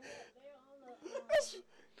space. They're on the.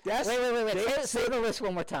 That's, Wait. Say the list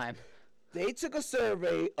one more time. They took a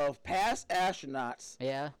survey of past astronauts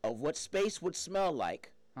Yeah. of what space would smell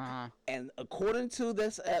like. Uh-huh. And according to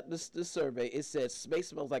this survey, it says space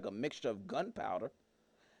smells like a mixture of gunpowder,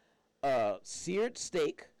 seared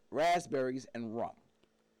steak, raspberries, and rum.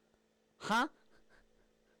 Huh?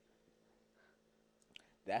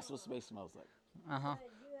 That's what space smells like. Uh-huh.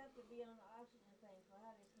 You have to be on the oxygen thing for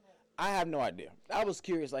how they smell. I have no idea. I was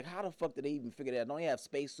curious, like, how the fuck did they even figure that out? Don't they have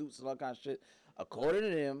space suits and all kind of shit? According to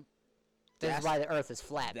them, This is why the Earth is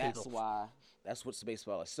flat, that's people. why That's what space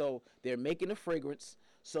smell is. So they're making a fragrance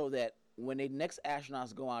so that when the next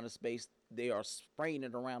astronauts go out of space, they are spraying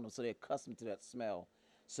it around them so they're accustomed to that smell.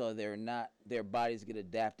 So they're not, their bodies get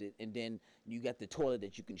adapted. And then you got the toilet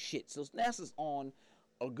that you can shit. So NASA's on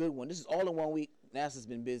a good one. This is all in 1 week. NASA's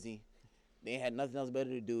been busy. They had nothing else better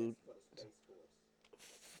to do. For the Space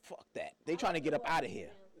Force. Fuck that. They trying to get up out of here.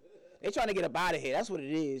 They trying to get up out of here. That's what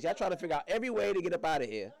it is. Y'all trying to figure out every way to get up out of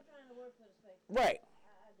here. I'm trying to work for the space. Force. Right.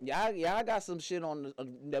 Y'all got some shit on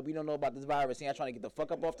that we don't know about this virus. And y'all trying to get the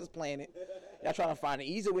fuck up off this planet. Y'all trying to find an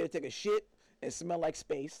easy way to take a shit and smell like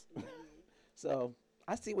space. So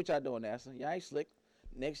I see what y'all doing, NASA. Y'all ain't slick.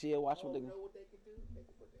 Next year, watch what they You can. know what they could do? They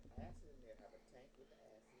could put the acid in there, have a tank with the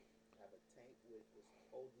acid, have a tank with this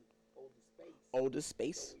older space. Older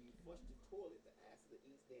space. So when you flush the toilet, the acid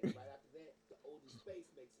eats there. Right after that, the older space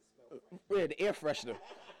makes it smell fresh. Yeah, the air freshener.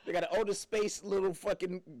 They got an older space little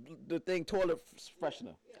fucking the thing toilet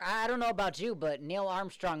freshener. I don't know about you, but Neil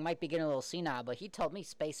Armstrong might be getting a little senile, but he told me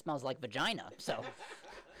space smells like vagina. So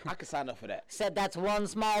I could sign up for that. said that's one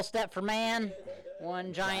small step for man,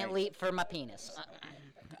 one giant leap for my penis.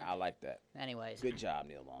 I like that. Anyways. Good job,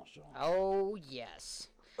 Neil Armstrong. Oh yes.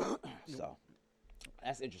 So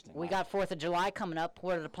that's interesting. We got 4th of July coming up.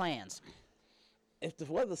 What are the plans? If the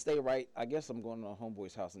weather stay right, I guess I'm going to a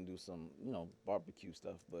homeboy's house and do some, barbecue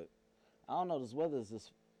stuff. But I don't know. This weather is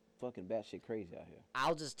just fucking batshit crazy out here.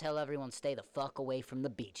 I'll just tell everyone stay the fuck away from the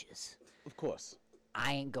beaches. Of course,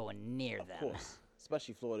 I ain't going near them. of course.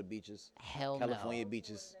 Especially Florida beaches, Hell California no.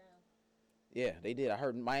 beaches. Yeah, they did. I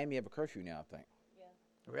heard Miami have a curfew now. I think.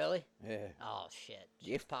 Really? Yeah. Oh shit.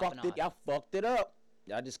 You Shit's popping fucked it. off. Y'all fucked it up.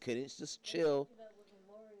 Y'all just couldn't just chill. That was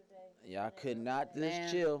Memorial Day. Y'all could not just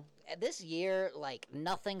Man. chill. This year, like,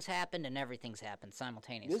 nothing's happened and everything's happened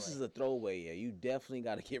simultaneously. This is a throwaway year. You definitely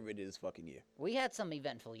got to get rid of this fucking year. We had some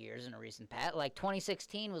eventful years in a recent past. Like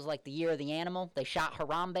 2016 was like the year of the animal. They shot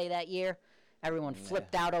Harambe that year. Everyone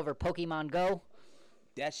flipped out over Pokemon Go.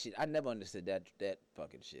 That shit, I never understood that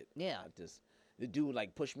fucking shit. Yeah. The dude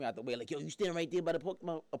like pushed me out the way, like, yo, you standing right there by the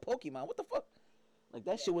Pokemon. What the fuck? Like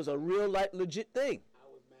that shit was a real like legit thing. I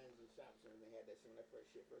was managing shop center and they had that shit when that first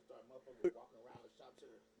shit first started. Motherfuckers walking around the shop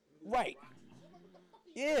center. Right. What the fuck are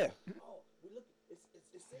you Yeah. doing? Oh, we look. It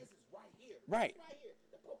says it's right here. Right. It's right here.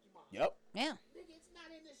 The Pokemon. Yep. Yeah. Nigga, it's not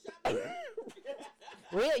in the shop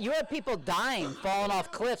center. You had people dying, falling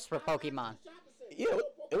off cliffs for Pokemon. Shopping center. Yeah,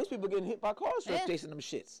 it was people getting hit by cars for Yeah. chasing them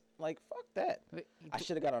shits. Like, fuck that. I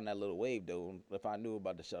should have got on that little wave, though, if I knew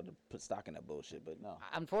about the show to put stock in that bullshit, but no.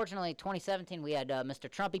 Unfortunately, 2017, we had Mr.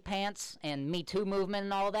 Trumpy Pants and Me Too movement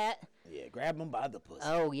and all that. Yeah, grab them by the pussy.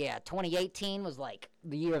 Oh, yeah. 2018 was like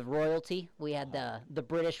the year of royalty. We had the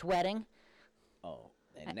British wedding. Oh,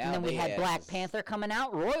 and And now then we they had ass Black is Panther coming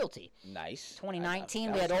out, royalty. Nice.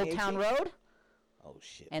 2019, we That had was Old Town 2018? Road. Oh,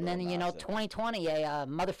 shit. And bro, then, nah, so- 2020, a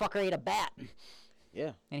motherfucker ate a bat.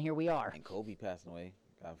 Yeah. And here we are. And Kobe passing away.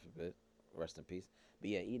 God forbid. Rest in peace. But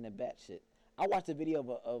yeah, eating a bat shit. I watched a video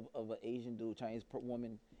of an Asian dude, Chinese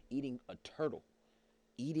woman, eating a turtle.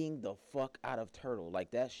 Eating the fuck out of turtle.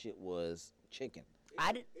 Like that shit was chicken.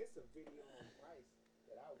 I did. It's a video on Rice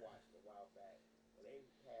that I watched a while back. Where they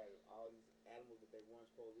had all these animals that they weren't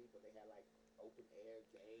supposed to eat, but they had like open air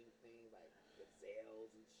game things like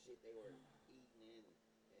gazelles and shit they were eating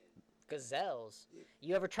and Gazelles.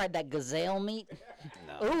 You ever tried that gazelle meat?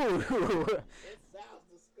 No. Ooh. it sounds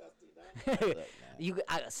disgusting, huh? Look, man. You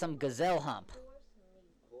some gazelle hump.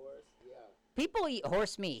 Horse, yeah. People eat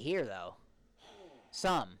horse meat here though.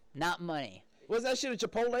 Some, not many. Was that shit at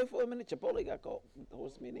Chipotle for a minute? Chipotle got caught with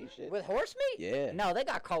horse meat and shit. With horse meat? Yeah. No, they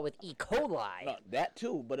got caught with E. coli. No, that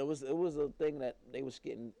too, but it was a thing that they was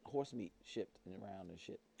getting horse meat shipped around and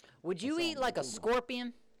shit. Would you That eat sounds like a good.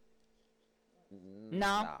 scorpion? No.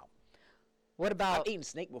 Nah. What I've about eaten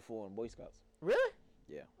snake before in Boy Scouts. really?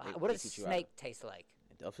 Yeah. What they does teach you how to- snake taste like?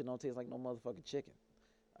 It definitely don't taste like no motherfucking chicken.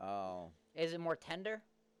 Is it more tender?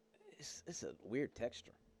 It's a weird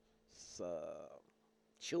texture. It's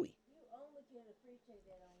chewy. You only can appreciate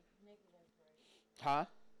that on Naked and Afraid. Huh?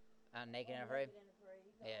 Naked and On afraid. Naked and Afraid.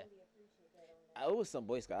 You can Yeah. only appreciate that on that. It was some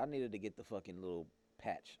Boy Scout. I needed to get the fucking little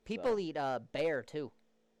patch. People so, eat bear too.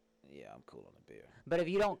 Yeah, I'm cool on the beer. But if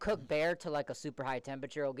you don't cook bear to like a super high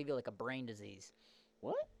temperature, it'll give you like a brain disease.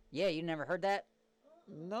 What? Yeah, you never heard that?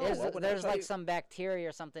 No. There's why would I there's tell like you? some bacteria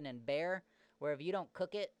or something in bear where if you don't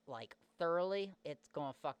cook it like thoroughly, it's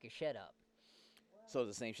gonna fuck your shit up. So it's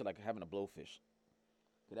the same shit like having a blowfish.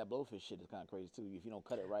 'Cause that blowfish shit is kind of crazy too. If you don't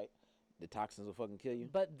cut it right, the toxins will fucking kill you.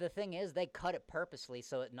 But the thing is, they cut it purposely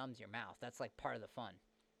so it numbs your mouth. That's like part of the fun.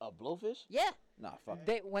 A blowfish? Yeah. Nah, fuck.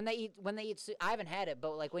 When they eat I haven't had it,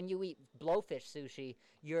 but like when you eat blowfish sushi,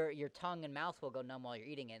 your tongue and mouth will go numb while you're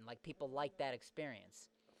eating it, and like people like that experience.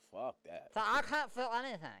 Fuck that. So I can't feel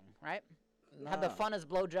anything, right? Nah. Have the funnest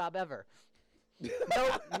blowjob ever.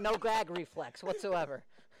 No gag reflex whatsoever.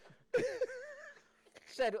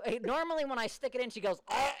 Said normally when I stick it in, she goes.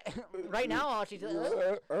 Right now, she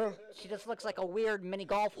just looks like a weird mini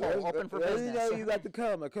golf hole open for business. You know you got to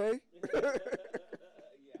come, okay?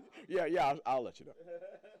 yeah. I'll let you know.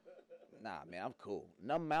 Nah, man, I'm cool.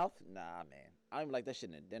 Numb mouth? Nah, man. I don't even like that shit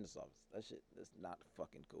in the dentist's office. That shit is not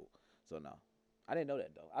fucking cool. So no, I didn't know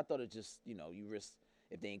that though. I thought it just you risk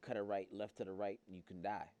if they ain't cut it right, left to the right, you can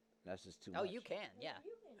die. That's just too much. Oh, you can, yeah.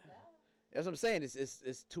 You can die. That's what I'm saying.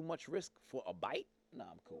 It's too much risk for a bite. Nah,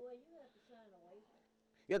 I'm cool. Well, you have to sign a waiver.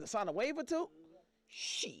 You have to sign a waiver too?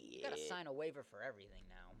 Shit. You gotta sign a waiver for everything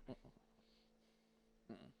now.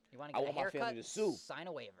 You want to I get a want my family haircut? to sue. Sign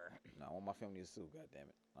a waiver. No, I want my family to sue. God damn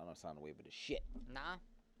it. I don't sign a waiver to shit. Nah.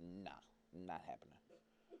 Nah, not happening.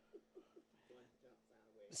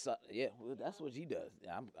 So, yeah, well, that's what she does.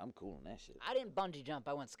 Yeah, I'm cool on that shit. I didn't bungee jump.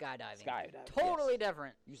 I went skydiving. Skydiving, Totally yes.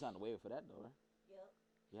 different. You signed a waiver for that though, right? Yep.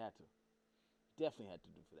 You had to. Definitely had to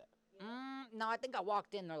do for that. No, I think I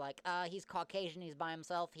walked in. They're like, he's Caucasian. He's by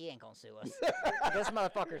himself. He ain't gonna sue us. This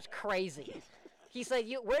motherfucker's crazy. He said,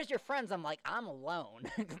 "Where's your friends?" I'm like, "I'm alone."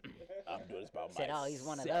 I'm doing this by myself. Said, "Oh, he's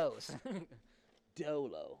one of those."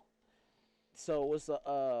 Dolo. So it's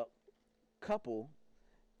a couple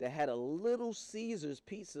that had a Little Caesars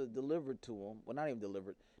pizza delivered to them. Well, not even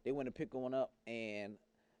delivered. They went to pick one up, and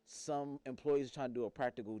some employees trying to do a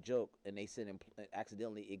practical joke, and they said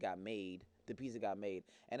accidentally it got made. The pizza got made,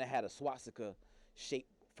 and it had a swastika shape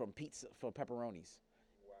from pepperonis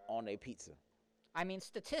on a pizza. I mean,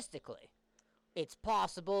 statistically, it's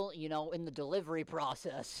possible, in the delivery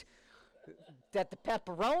process, that the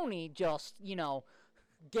pepperoni just,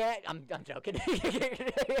 I'm joking. A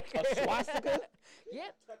swastika? Yeah.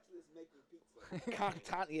 Touchless making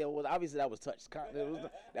pizza. Yeah, well, obviously that was touched.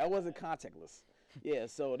 That wasn't contactless. Yeah,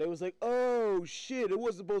 so they was like, oh shit, it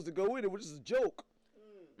wasn't supposed to go in. It was just a joke.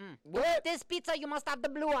 What? This pizza, you must have the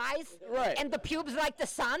blue eyes. Right. And the pubes like the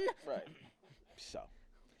sun. Right. So,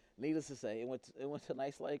 needless to say, it went to a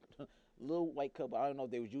nice little white couple. I don't know if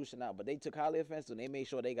they were Jewish or not, but they took highly offense and they made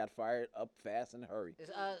sure they got fired up fast and hurry.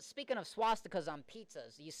 Speaking of swastikas on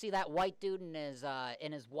pizzas, you see that white dude and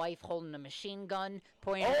his wife holding a machine gun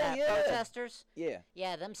pointing at protesters? Yeah.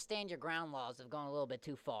 Yeah, them stand your ground laws have gone a little bit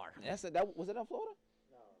too far. Was it in Florida?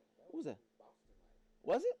 No. What was that? Boston.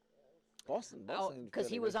 Was it? Boston. Oh, because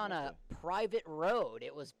he was on a private road.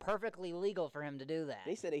 It was perfectly legal for him to do that.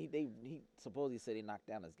 They said he supposedly said he knocked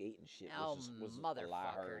down his gate and shit. Oh, was a lie, I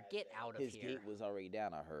motherfucker. heard. Get out of His here. gate was already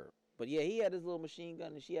down, I heard. But yeah, he had his little machine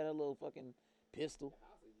gun and she had her little fucking pistol. The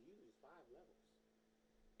house is usually 5 levels.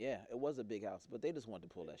 Yeah, it was a big house, but they just wanted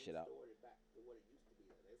to pull that shit out. Restored it back to what it used to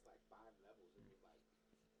be. It's like 5 levels. It was like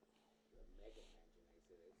the mega mansion. They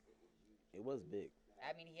said it was huge. It was big.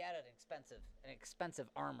 I mean, he had an expensive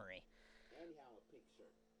armory. And he had on a pink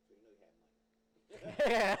shirt, so you know he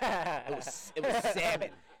had money. It was salmon.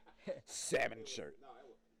 Salmon shirt. No, it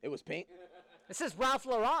was. It was pink? This is Ralph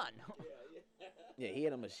Lauren. Yeah, he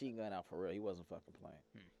had a machine gun out for real. He wasn't fucking playing.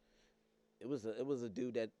 It was a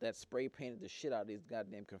dude that spray painted the shit out of his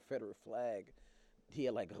goddamn Confederate flag. He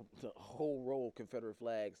had like a whole row of Confederate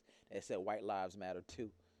flags that said "White Lives Matter" too.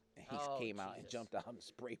 And he came out and Jesus. jumped out and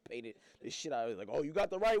spray painted the shit out of it. Like, oh, you got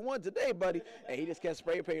the right one today, buddy. And he just kept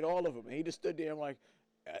spray painting all of them. And he just stood there and like,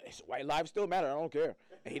 white lives still matter. I don't care.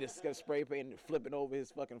 And he just kept spray painting, flipping over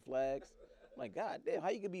his fucking flags. I'm like, God damn, how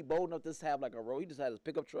you could be bold enough to just have like a row? He just had his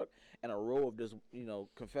pickup truck and a row of just,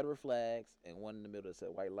 Confederate flags and one in the middle that said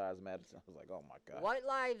White Lives Matter. I was like, oh my God. White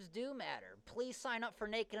lives do matter. Please sign up for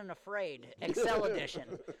Naked and Afraid, Excel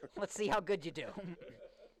Edition. Let's see how good you do.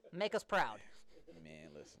 Make us proud. Man,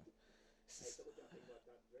 listen. So what y'all think about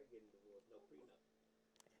Dr. Dre getting divorced? No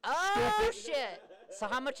prenup. Oh, shit. So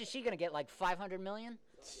how much is she going to get? Like $500 million?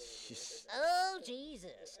 Oh,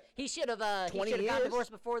 Jesus. He should have 20 gotten years?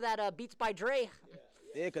 divorced before that Beats by Dre.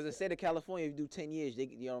 Yeah, because in the state of California, if you do 10 years,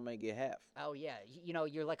 you only get half. Oh, yeah.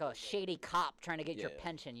 You're like a shady cop trying to get your Yeah.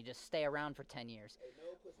 pension. You just stay around for 10 years. Hey,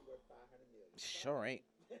 no pussy worth 500 million. Sure ain't.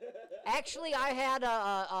 Actually, I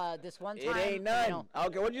had this one time. It ain't none.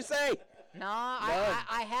 Okay, what'd you say? No,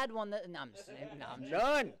 I had one that. No, I'm just None. No, it's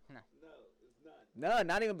none. None.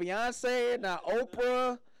 Not even Beyonce, not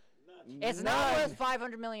Oprah. It's not worth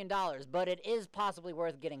 $500 million, but it is possibly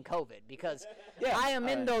worth getting COVID because Yeah, I am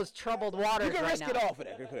in alright. those troubled waters You can right risk now. it all for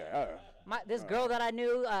that. All right. This girl that I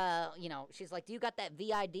knew, you know, she's like, "Do you got that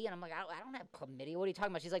VID?" And I'm like, "I don't have chlamydia. What are you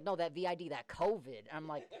talking about?" She's like, "No, that VID, that COVID." And I'm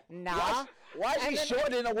like, "Nah." Why is And he then-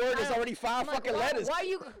 shortening a word that's I- already 5 I'm like, fucking why, letters? Why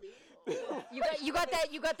you? You got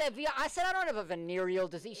that VID. I said I don't have a venereal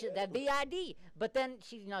disease. That VID. But then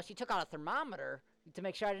she took out a thermometer to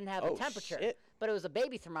make sure I didn't have Oh, a temperature. shit. But it was a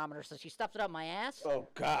baby thermometer, so she stuffed it up my ass. Oh,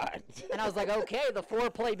 God. And I was like, okay, the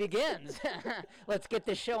foreplay begins. Let's get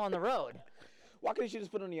this show on the road. Why couldn't you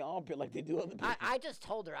just put it on your armpit like they do other people? I just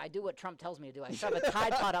told her I do what Trump tells me to do. I shove a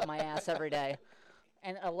Tide Pod up my ass every day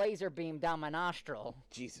and a laser beam down my nostril.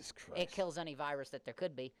 Jesus Christ. It kills any virus that there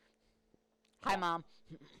could be. Hi, Mom.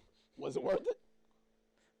 Was it worth it?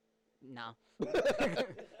 No.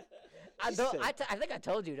 I think I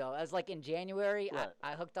told you, though. I was like, in January, Right.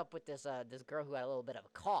 I hooked up with this girl who had a little bit of a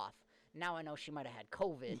cough. Now I know she might have had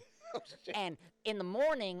COVID. Oh, shit. And in the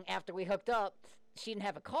morning, after we hooked up, she didn't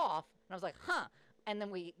have a cough. And I was like, huh. And then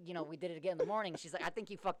we did it again in the morning. And she's like, I think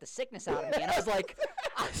you fucked the sickness out of me. And I was like,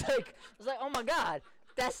 oh my God.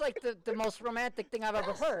 That's like the most romantic thing I've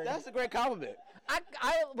ever heard. That's a great compliment. I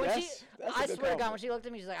That's a swear good to God, compliment. when she looked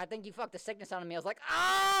at me, she's like, I think you fucked the sickness out of me. I was like,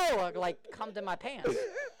 oh, like come to my pants.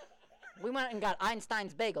 We went and got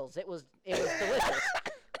Einstein's bagels. It was delicious.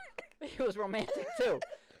 It was romantic too.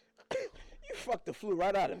 You fucked the flu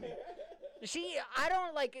right out of me. I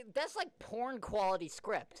don't like, that's like porn quality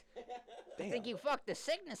script. I think Damn. you fucked the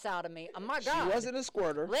sickness out of me. Oh my She God. wasn't a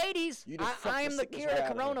squirter. Ladies, You just fucked I am the the sickness cure to right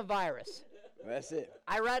out of her. coronavirus. That's it.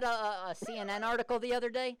 I read a CNN article the other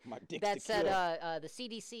day My dick's that the said cure. the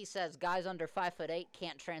CDC says guys under 5'8"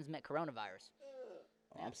 can't transmit coronavirus.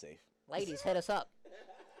 Oh, I'm safe. Ladies, hit us up.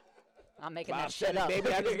 I'm making that 5'7", shit up.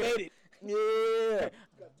 baby. I just made it. Yeah.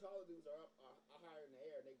 Because taller dudes are higher in the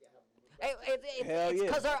air and they can have. Hell It's yeah.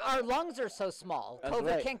 because our lungs are so small. That's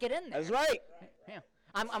COVID right. can't get in there. That's right. Yeah.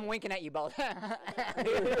 I'm winking at you both. Come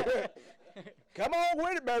on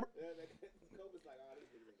with it, baby. COVID's like, oh, these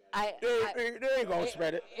niggas ain't got They ain't gonna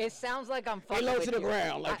spread it. It sounds like I'm They fucking low with to the you.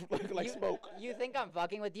 ground like you, smoke. You think I'm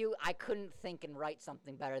fucking with you? I couldn't think and write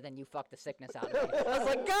something better than you fucked the sickness out of me. I was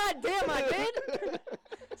like, God damn, I did.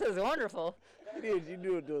 This is wonderful. You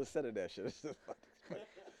do a set of that shit. It's just fucking funny.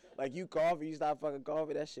 Like you cough, you stop fucking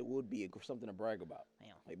coughing, that shit would be something to brag about.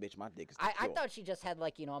 Yeah. Like, bitch, my dick is I pure. thought she just had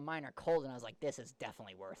like, a minor cold, and I was like, this is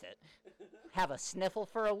definitely worth it. Have a sniffle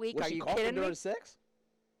for a week? Was Are she you coughing kidding during me? sex?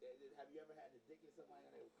 Have you ever had to dick in somebody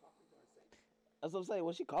and they were coughing during sex? That's what I'm saying.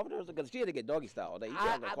 Was she coughing during sex? Because she had to get doggy style all day. You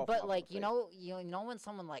can't go cough But off like, the you face. know when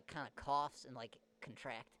someone like kind of coughs and like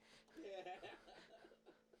contract?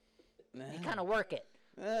 You kind of work it.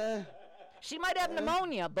 She might have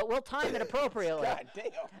pneumonia, but we'll time it appropriately. God damn.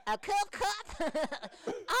 A cough.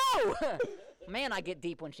 Oh! Man, I get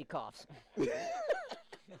deep when she coughs.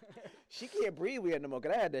 She can't breathe. We had no more.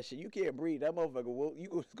 Cause I had that shit. You can't breathe. That motherfucker.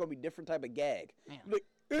 It's gonna be different type of gag. Yeah. Like,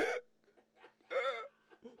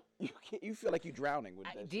 you feel like you're drowning with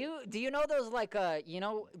that. Do you know those like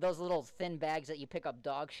those little thin bags that you pick up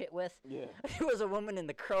dog shit with? Yeah. There was a woman in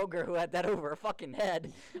the Kroger who had that over her fucking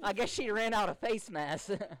head. I guess she ran out of face masks.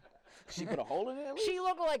 She put a hole in it. At least? She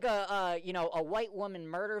looked like a white woman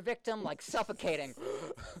murder victim, like suffocating.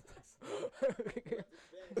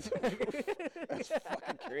 That's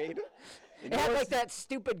fucking creative. It had like that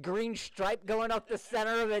stupid green stripe going up the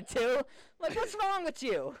center of it too. Like, what's wrong with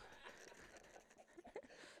you?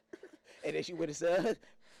 And then she went and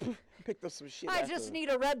picked up some shit. I after. just need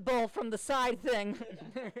a Red Bull from the side thing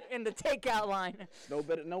in the takeout line.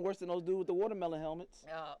 No worse than those dudes with the watermelon helmets.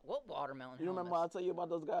 What watermelon? You remember I tell you about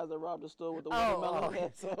those guys that robbed the store with the Oh, watermelon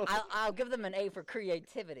hats on I'll give them an A for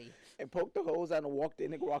creativity. and poked the hose out and walked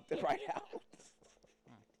in and walked it right out.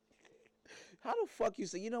 How the fuck you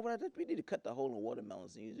say, you know what, we need to cut the hole in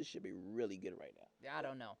watermelons and this should be really good right now. I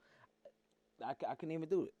don't know. I couldn't even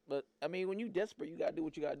do it. But, I mean, when you desperate, you got to do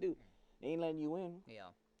what you got to do. They ain't letting you in. Yeah.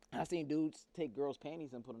 I seen dudes take girls'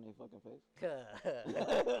 panties and put on their fucking face.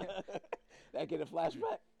 That get a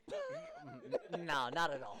flashback? No,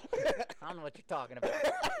 not at all. I don't know what you're talking about.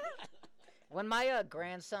 When my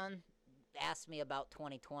grandson asks me about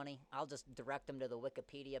 2020, I'll just direct him to the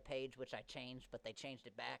Wikipedia page, which I changed, but they changed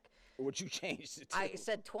it back. What you changed it to? I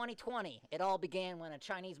said 2020. It all began when a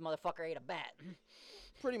Chinese motherfucker ate a bat.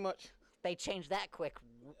 Pretty much. They changed that quick.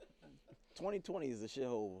 2020 is a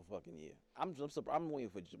shithole of a fucking year. I'm surprised. I'm waiting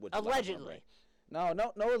for what Allegedly. No,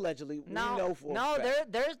 allegedly. We know for a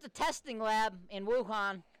fact. There's the testing lab in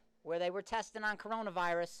Wuhan where they were testing on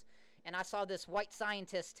coronavirus, and I saw this white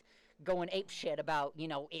scientist going apeshit about,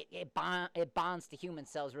 it bonds to human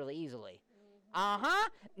cells really easily.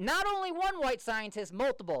 Not only one white scientist,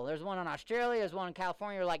 multiple. There's one in Australia, there's one in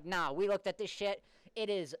California. You're like, nah, we looked at this shit. It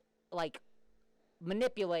is, like,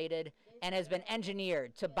 manipulated and has been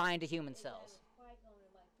engineered to bind to human cells. Spike on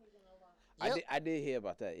it, like taking over. Yep. I did hear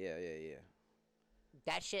about that. Yeah.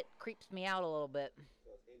 That shit creeps me out a little bit. So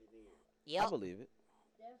it's engineered. I Yep. believe it.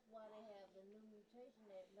 That's why they have the new mutation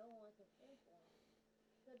that no one can pinpoint.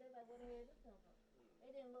 So they're like, where the hell did this come from? They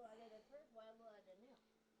didn't look like that at first. Why it look like that now?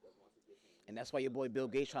 But once it gets in, And that's why your boy Bill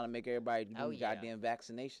Gates trying to make everybody do Oh, yeah. goddamn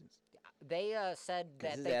vaccinations. They said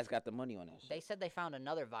Because that his they ass got the money on that shit. They said they found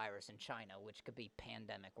another virus in China, which could be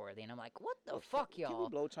pandemic worthy, and I'm like, what the fuck, Can we y'all?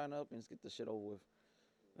 blow China up and just get the shit over with?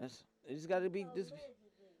 It just got to be this. Allegedly.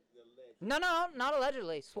 the legend No, not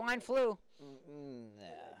allegedly. Swine flu. Nah. blow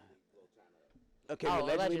China up. Okay, Oh,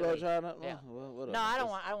 allegedly blow allegedly. China up? Yeah. Well, whatever. No, I don't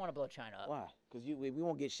Just- want to blow China up. Why? Because we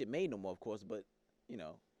won't get shit made no more, of course. But you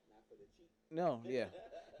know, Not for the cheap. no, yeah,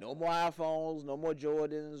 no more iPhones, no more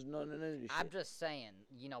Jordans, none of this shit. I'm just saying,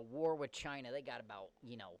 war with China, they got about,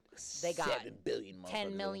 they got 7 billion 10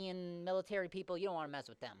 motherfuckers. million military people. You don't want to mess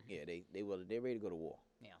with them. Yeah, they will. They're ready to go to war.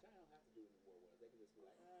 Yeah, China don't have to do any war with us. They can just be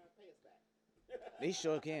like, pay us back. They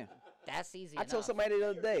sure can. that's easy I enough. told somebody the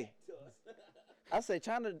other day. To us. I said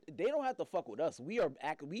China, they don't have to fuck with us. We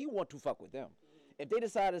want to fuck with them. If they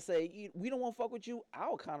decide to say we don't want to fuck with you,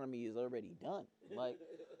 our economy is already done. Like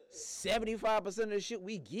 75% of the shit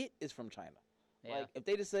we get is from China. Yeah. Like if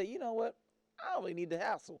they just say, you know what, I don't really need the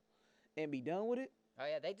hassle, and be done with it, Oh,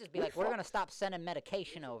 yeah, they just be We like, we're fuck- going to stop sending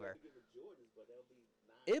medication over. Give it Jordans, but they'll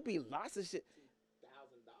be it'd be lots of shit. $9,000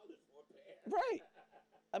 for a pair. Right.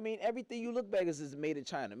 I mean, everything you look back is made in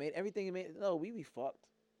China. Made everything made. No, we be fucked.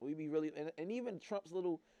 We be really, and even Trump's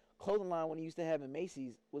little clothing line when he used to have in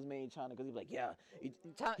Macy's was made in China because he was like, yeah,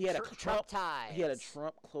 he had a Trump ties. He had a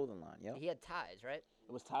Trump clothing line. Yeah, He had ties, right?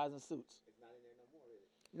 it was ties and suits. It's not in there no more, is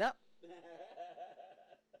it? No,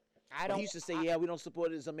 I he don't. used to say, yeah, we don't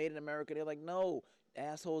support it. It's a made in America. They're like, no,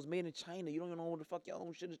 assholes, made in China. You don't even know what the fuck your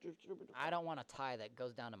own shit is. I don't want a tie that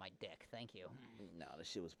goes down to my dick. Thank you. No, this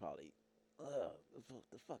shit was probably,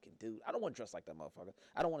 the fucking dude. I don't want to dress like that motherfucker.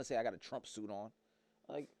 I don't want to say I got a Trump suit on.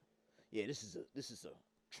 Like, yeah, this is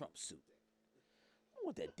a Trump suit. I don't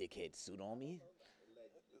want that dickhead suit on me.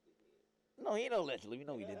 No, he ain't allegedly. We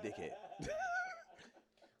know he did dickhead.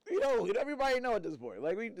 Everybody know at this point.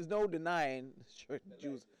 Like, there's no denying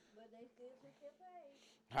Jews. But they still took their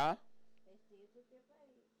pay. Huh? They still took their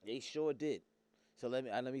pay. They sure did. So let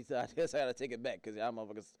me. I guess I gotta take it back because y'all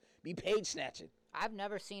motherfuckers be page snatching. I've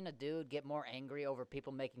never seen a dude get more angry over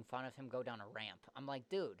people making fun of him go down a ramp. I'm like,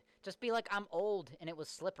 dude, just be like, I'm old and it was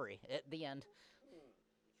slippery at the end.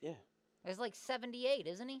 Yeah. He's like 78,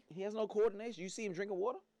 isn't he? He has no coordination. You see him drinking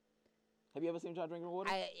water? Have you ever seen him try drinking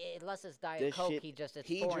water? Unless it's Diet This Coke, shit, it's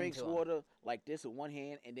he foreign drinks to him. water like this with one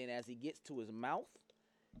hand, and then as he gets to his mouth,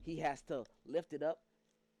 he has to lift it up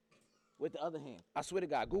with the other hand. I swear to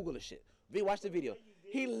God, Google this shit. Watch the video.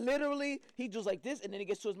 He just like this, and then he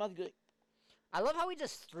gets to his mouth. He goes, I love how he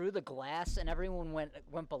just threw the glass and everyone went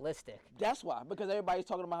ballistic. that's why, because everybody's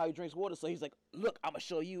talking about how he drinks water. So he's like, look, I'm gonna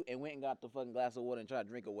show you, and went and got the fucking glass of water and tried to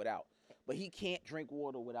drink it without. But he can't drink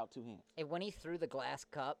water without two hands. And when he threw the glass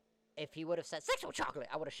cup, if he would have said sexual chocolate,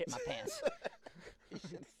 I would have shit my pants.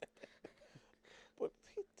 But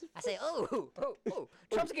I say, oh,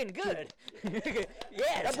 Trump's getting good.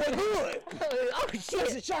 Yes. that boy good. Oh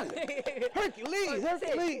Sexy shit. chocolate. Hercules.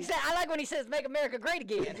 He said, I like when he says "Make America Great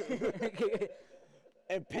Again."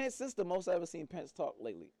 And Pence, this is the most I've ever seen Pence talk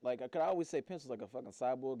lately. Like, I could always say Pence was like a fucking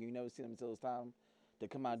cyborg, and you never seen him until it's time to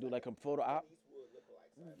come out and do like a photo op. Eastwood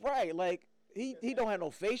look like Right, like he don't have no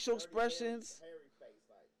facial expressions. hairy face,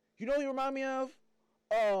 like You know what he remind me of?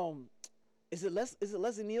 Is it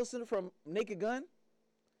Leslie Nielsen from Naked Gun?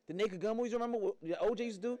 The Naked Gun movies, you remember what the OJ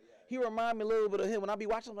used to do? He remind me a little bit of him. When I be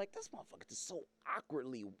watching, I'm like, this motherfucker is so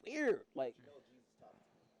awkwardly weird. Like, no Jesus talking.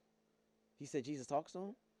 he said Jesus talks to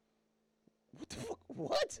him? What the fuck?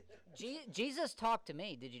 What? Jesus talked to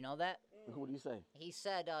me. Did you know that? What do you say? He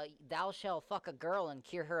said, "Thou shalt fuck a girl and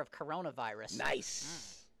cure her of coronavirus."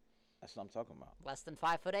 Nice. That's what I'm talking about. Less than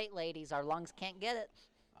 5'8", ladies. Our lungs can't get it.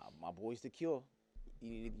 My boy's the cure. You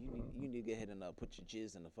need to go ahead and put your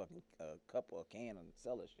jizz in a fucking cup or a can and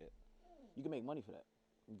sell that shit. You can make money for that.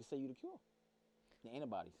 You can say you the cure. The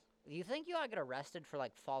antibodies. Do you think you ought to get arrested for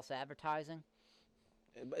like false advertising?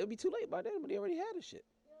 It'll be too late by then, but they already had this shit.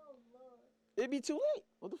 Yo, Lord. It'd be too late.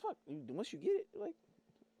 What the fuck? Once you get it, like,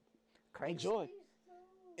 Crazy. enjoy. Please,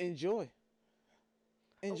 so. Enjoy.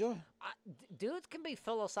 Enjoy. Dudes can be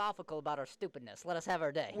philosophical about our stupidness. Let us have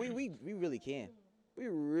our day. We really can. We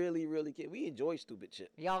really can. We enjoy stupid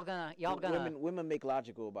shit. Y'all gonna. Women make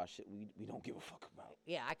logical about shit we don't give a fuck about.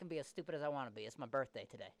 Yeah, I can be as stupid as I want to be. It's my birthday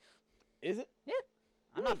today. Is it? Yeah.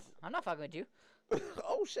 I'm not fucking with you.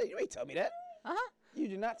 Oh shit, you ain't tell me that. Uh huh. You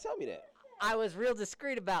did not tell me that. I was real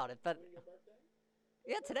discreet about it, but Your birthday?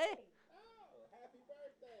 yeah, today. Oh, happy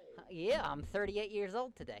birthday. Yeah, I'm 38 years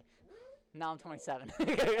old today. No, I'm 27.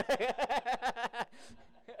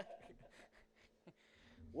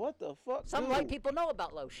 What the fuck? Some dude? white people know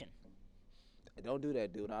about lotion. Don't do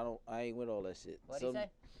that, dude. I ain't with all that shit. What'd he say?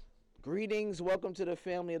 Greetings, welcome to the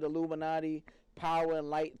family of the Illuminati. Power and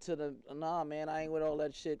light to the. Nah, man, I ain't with all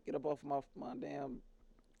that shit. Get up off my damn.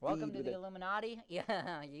 Welcome feed to with the it. Illuminati.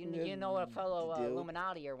 Yeah, you know a fellow Dude.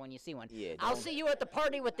 Illuminati are when you see one. Yeah, I'll don't- see you at the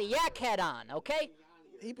party with the yak head on, okay?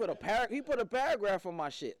 He put a paragraph on my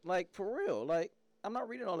shit. Like for real. Like I'm not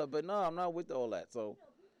reading all that, but no, I'm not with all that. So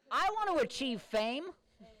I want to achieve fame.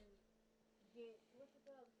 And get, what's it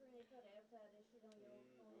called, the they try to advertise that shit on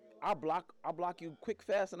your I block you quick,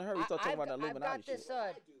 fast, in a hurry. Start talking about that I've Illuminati got this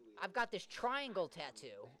shit. I've got this triangle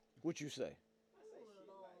tattoo. What you say? I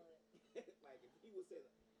say shit like if he would say,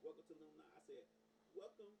 "Welcome to Illuminati," I said,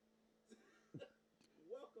 "Welcome,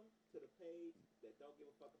 welcome to the page that don't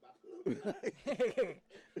give a fuck about Illuminati."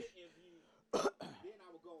 Then I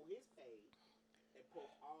would go on his page and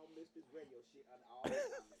post all Mistress Radio shit on all the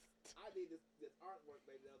comments. I did this artwork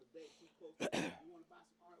lady the other day. She posted, "You want to buy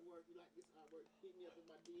some artwork? You like this artwork? Hit me up in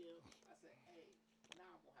my DM." I said, "Hey, now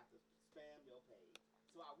I'm gonna have to spam your page."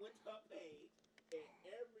 So I went to her page, and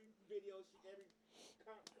every video every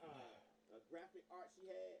graphic art she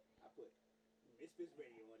had, I put Misfits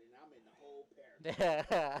Radio on it, and I'm in the whole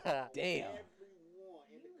paragraph. Damn. Everyone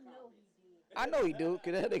in the You know comments. he did. I know he do,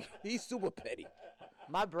 cause that nigga, he's super petty.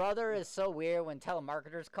 My brother is so weird when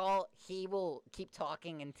telemarketers call, he will keep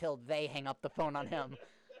talking until they hang up the phone on him.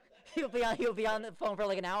 He'll be on the phone for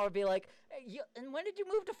like an hour and be like, hey, and when did you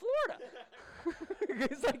move to Florida?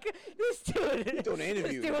 It's like, this dude, doing an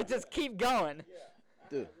interview. this dude will just keep going. Yeah, I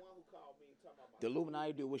Dude. had one who called me talking about my The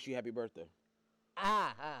Illuminati do wish you happy birthday.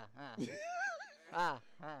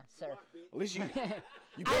 Sir. rock, bitch. At least you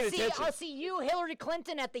I'll paid attention. see you, Hillary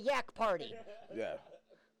Clinton, at the yak party. Yeah.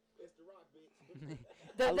 It's the rock,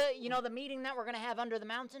 bitch. The meeting that we're gonna have under the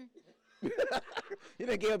mountain. You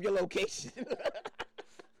didn't give up your location.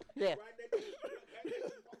 Yeah, Right next to the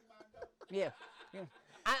Pokemon Go. yeah.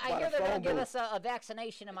 I By hear the they're gonna phone give booth. us a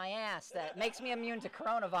vaccination in my ass that makes me immune to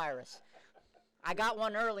coronavirus. I got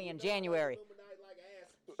one early in January.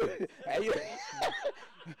 Illuminati like ass. Hey, you-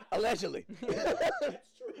 Allegedly. That's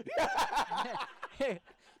true.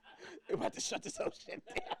 We're about to shut this whole shit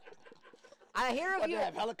down. I hear We're of to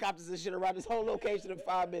have you. helicopters and shit around this whole location in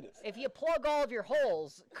 5 minutes. If you plug all of your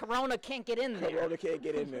holes, Corona can't get in there. Corona can't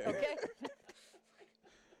get in there. Okay.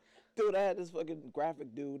 Dude, I had this fucking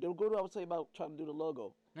graphic dude. The dude I was telling you about trying to do the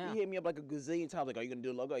logo. Yeah. He hit me up like a gazillion times, like, are you gonna do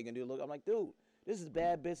the logo? Are you gonna do the logo? I'm like, dude, this is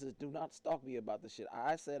bad business. Do not stalk me about this shit.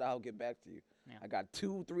 I said I'll get back to you. Yeah. I got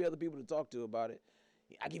 2-3 other people to talk to about it.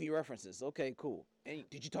 I give you references. Okay, cool. And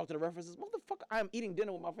did you talk to the references? Motherfucker, I'm eating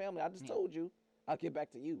dinner with my family. I just told you. I'll get back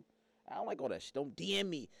to you. I don't like all that shit. Don't DM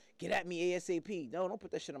me. Get at me ASAP. No, don't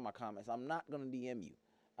put that shit in my comments. I'm not gonna DM you.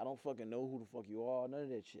 I don't fucking know who the fuck you are. None of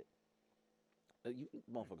that shit. You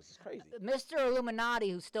motherfuckers is crazy. Mr. Illuminati,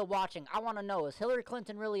 who's still watching, I want to know: is Hillary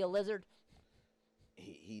Clinton really a lizard?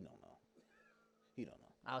 He don't know. He don't know.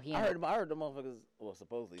 Oh, he I ain't. heard the motherfuckers. Well,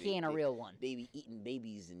 supposedly He ain't a real one. They be eating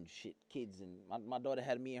babies and shit, kids, and my daughter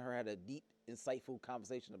had me and her had a deep, insightful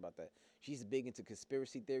conversation about that. She's big into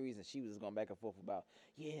conspiracy theories, and she was just going back and forth about,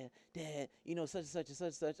 yeah, Dad, you know, such and such and such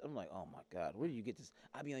and such. I'm like, oh my God, where did you get this?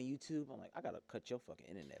 I be on YouTube. I'm like, I gotta cut your fucking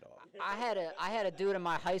internet off. I had a dude in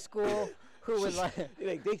my high school who was like,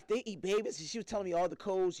 Like they eat babies. And she was telling me all the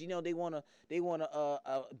codes. You know, they wanna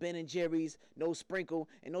Ben and Jerry's, no sprinkle,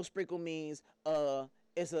 and no sprinkle means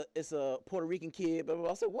it's a Puerto Rican kid. Blah, blah,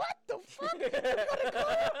 blah. I said, what the fuck?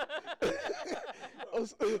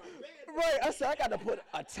 Right. I said, I got to put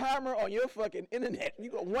a timer on your fucking internet. You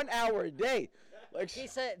go 1 hour a day. Like he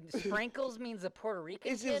said, sprinkles means a Puerto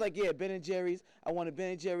Rican it seems kid? like, yeah, Ben and Jerry's. I wanted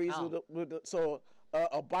Ben and Jerry's Oh. with the so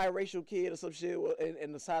a biracial kid or some shit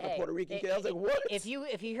and the side of Hey, Puerto Rican kid. I was like, what? If you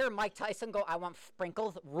hear Mike Tyson go, I want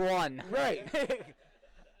sprinkles, run. Right.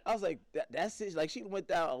 I was like, that's it. Like, she went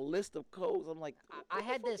down a list of codes. I'm like, what I the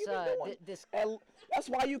had fuck this, you been doing? this- And that's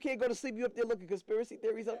why you can't go to sleep. You up there looking conspiracy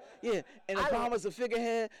theories up. Yeah, and Obama's a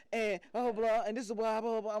figurehead, and blah, blah, and this is why,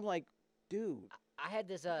 blah, blah. I'm like, dude, I had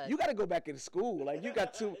this, you got to go back into school. Like, you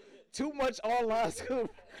got too much online school.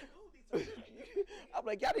 I'm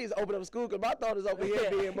like, y'all need to open up school, because my thought is over here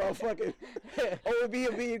being motherfucking, over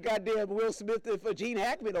here being goddamn Will Smith and Gene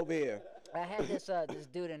Hackman over here. I had this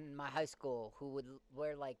dude in my high school who would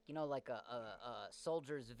wear like a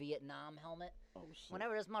soldier's Vietnam helmet. Oh, shit.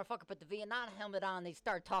 Whenever this motherfucker put the Vietnam helmet on, they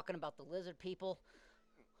start talking about the lizard people.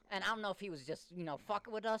 And I don't know if he was just,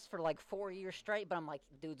 fucking with us for like 4 years straight, but I'm like,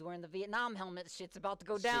 dude's wearing the Vietnam helmet. Shit's about to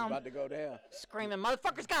go Shit's down. about to go down. Screaming,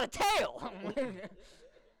 motherfucker's got a tail.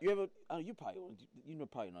 You ever? You probably you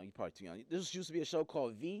probably too young. This used to be a show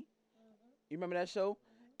called V. You remember that show?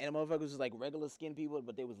 And the motherfuckers was like regular skin people,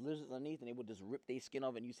 but there was lizards underneath, and they would just rip their skin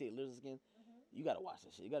off, and you see lizard skin. You gotta watch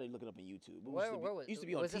that shit. You gotta look it up on YouTube. It Where was used to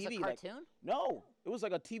be on was TV. this a cartoon? No, it was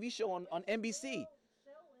like a TV show on NBC. Show, and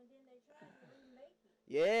then they tried to remake it.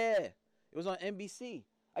 Yeah, it was on NBC.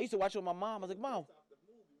 I used to watch it with my mom. I was like, Mom. Off the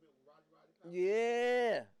movie, remember Roddy Piper?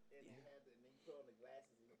 Yeah. And they had and then you put on the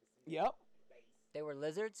glasses and you could see Yep. the face. They were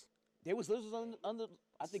lizards? There was lizards under.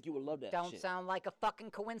 I think you would love that Don't shit. sound like a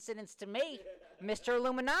fucking coincidence to me, Mr.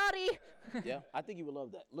 Illuminati. Yeah, I think you would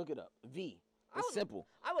love that. Look it up. V. It's simple.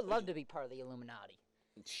 I would love to be part of the Illuminati.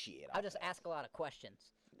 Shit. I'll just ask a lot of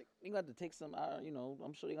questions. You got to take some.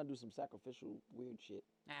 I'm sure they gonna do some sacrificial weird shit.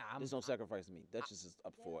 Nah, I'm, Just don't sacrifice me. Duchess is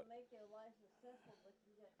up They'll for it. make your life successful, but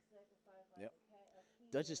you got to sacrifice like Yep. a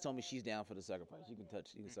kid. Duchess told me she's down for the sacrifice. You can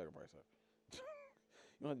sacrifice her. You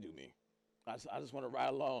don't have to do me. I just want to ride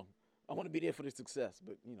along. I want to be there for the success,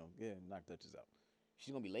 but knock Duchess out.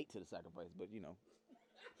 She's gonna be late to the sacrifice, but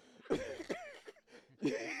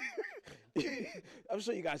I'm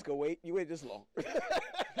sure you guys can wait. You wait this long.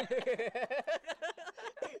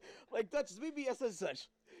 Like Duchess, maybe such and such.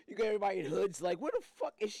 You got everybody in hoods. Like, where the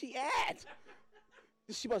fuck is she at?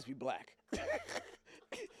 She must be black.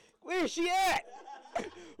 Where is she at?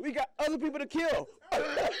 We got other people to kill.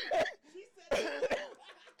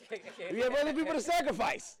 We have other people to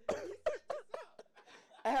sacrifice.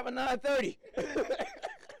 I have a 9:30. I don't answer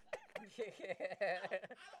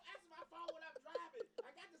my phone when I'm driving.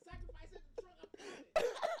 I got the sacrifice in the trunk.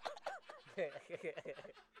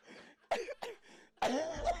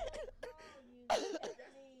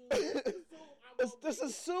 Just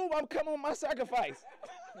assume I'm coming with my sacrifice.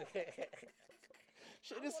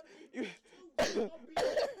 Shit,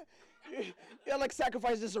 you like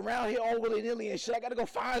sacrifice just around here all willy nilly and shit. I gotta go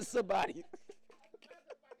find somebody. So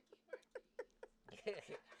I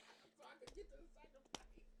can get to the sacrifice.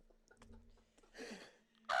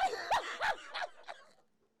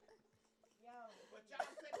 Yo, But y'all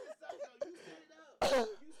set this up though. You set it up.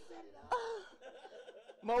 You set it up.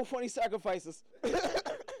 More funny sacrifices.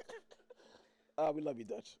 We love you,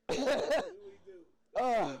 Dutch. We do. Be late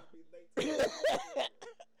to the Be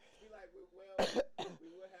like, we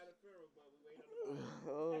will have a funeral, but we wait on the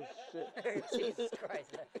Oh shit. Jesus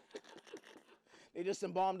Christ. They just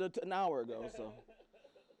embalmed it an hour ago, so.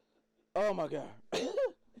 Oh my god. Woo!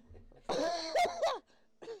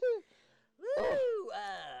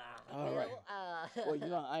 All right.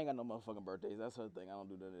 Well, I ain't got no motherfucking birthdays. That's her thing. I don't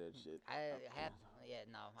do none of that shit. I ain't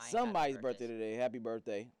got Somebody's birthdays. birthday today. Happy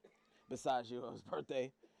birthday. Besides yours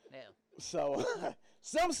birthday. Yeah. So,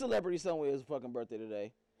 some celebrity somewhere is fucking birthday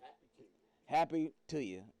today. Happy to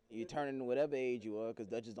you. You're turning whatever age you are, because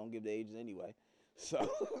Duchess don't give the ages anyway.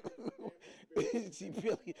 So,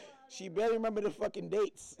 she barely remember the fucking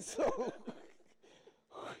dates. So,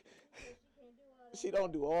 she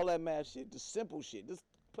don't do all that math shit. Just simple shit. Just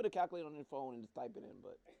put a calculator on your phone and just type it in.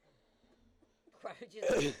 But you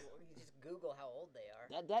just Google how old they are.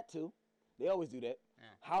 that too. They always do that. Yeah.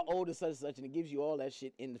 How old is such and such, and it gives you all that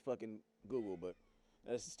shit in the fucking Google, but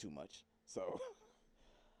that's just too much. So,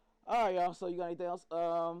 all right, y'all. So you got anything else?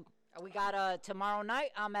 We got tomorrow night.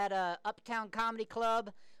 I'm at Uptown Comedy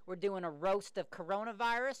Club. We're doing a roast of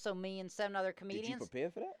coronavirus. So me and 7 other Did you comedians. prepare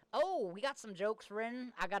for that? Oh, we got some jokes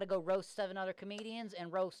written. I got to go roast 7 other comedians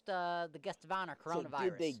and roast the guest of honor, coronavirus. So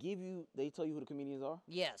did they tell you who the comedians are?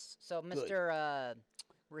 Yes. So Mr.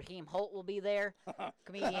 Raheem Holt will be there.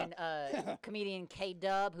 Comedian K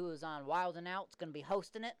Dub, who is on Wild and Out, is going to be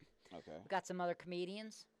hosting it. Okay. We got some other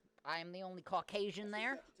comedians. I am the only Caucasian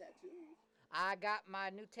there. I got my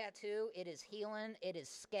new tattoo. It is healing. It is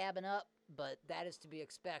scabbing up, but that is to be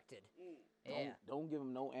expected. Yeah. Don't give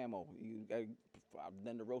him no ammo. I've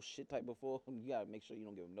done the roast shit type before. You gotta make sure you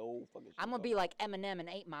don't give him no fucking shit. I'm going to be like Eminem and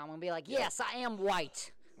 8 Mile. I'm going to be like, yes, I am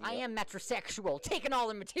white. I am metrosexual. Taking all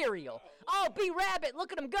the material. Oh, B-Rabbit,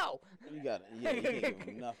 look at him go. You can't give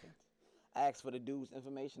him nothing. I asked for the dude's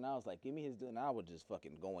information. I was like, give me his dude. And I was just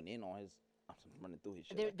fucking going in on his. I'm just running through his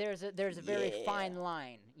shit. There's a very fine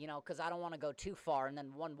line, because I don't want to go too far. And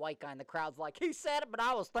then one white guy in the crowd's like, he said it, but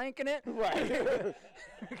I was thinking it. Right.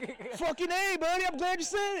 Fucking A, buddy. I'm glad you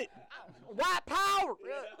said it. White power.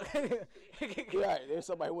 Right. There's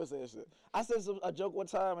somebody who was saying shit. I said a joke one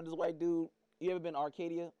time, and this white dude, you ever been to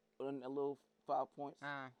Arcadia? On a little 5 points?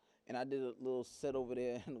 And I did a little set over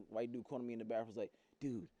there, and the white dude cornered me in the bathroom. Was like,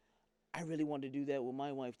 dude, I really wanted to do that with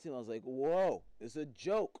my wife, too. I was like, whoa, it's a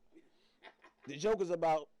joke. The joke is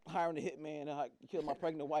about hiring a hitman to kill my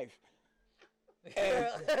pregnant wife. And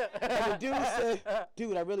the dude said,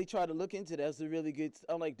 dude, I really tried to look into that. It's a really good.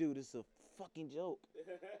 I'm like, dude, it's a fucking joke.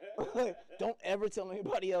 Don't ever tell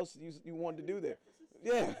anybody else you wanted to do that.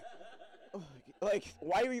 Yeah. Like,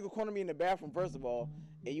 why were you cornering me in the bathroom, first of all,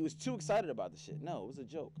 and you was too excited about the shit? No, it was a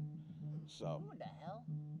joke. So. What the hell?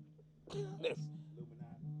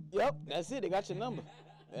 Yep, that's it. They got your number.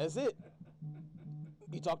 That's it.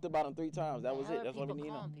 You talked about him 3 times. That was it. That's what we need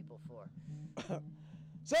to know. People for?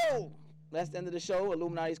 So, that's the end of the show.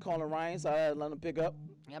 Illuminati's calling Ryan, so I let him pick up.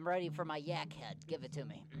 I'm ready for my yak head. Give it to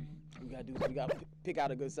me. You gotta pick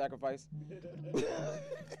out a good sacrifice. You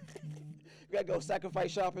gotta go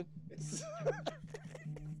sacrifice shopping.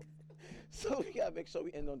 So we gotta make sure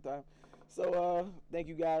we end on time. So thank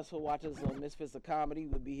you guys for watching us on Misfits of Comedy.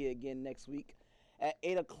 We'll be here again next week at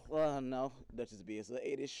 8 o'clock. No, Duchess B. It's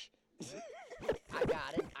 8-ish. I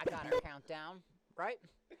got it. I got our countdown. Right?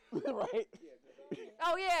 Right?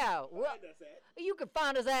 Oh, yeah. Well, you can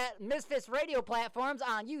find us at Misfits Radio platforms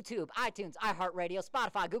on YouTube, iTunes, iHeartRadio,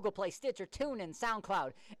 Spotify, Google Play, Stitcher, TuneIn,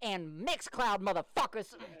 SoundCloud, and Mixcloud,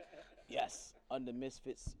 motherfuckers. Yes, under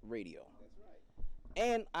Misfits Radio. That's right.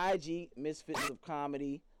 And IG, Misfits of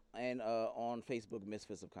Comedy, and on Facebook,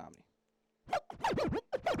 Misfits of Comedy.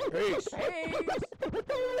 Peace.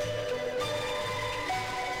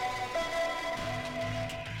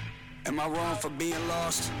 Am I wrong for being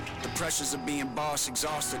lost? The pressures of being boss,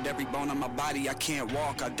 exhausted. Every bone on my body, I can't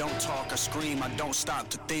walk, I don't talk, I scream, I don't stop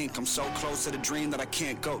to think. I'm so close to the dream that I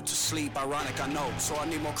can't go to sleep. Ironic, I know, so I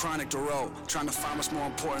need more chronic to roll. Trying to find what's more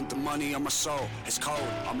important than money or my soul. It's cold,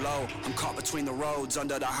 I'm low, I'm caught between the roads.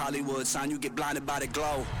 Under the Hollywood sign, you get blinded by the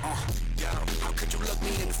glow. Yo, how could you look me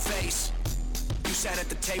in the face? You sat at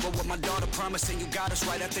the table with my daughter, promising you got us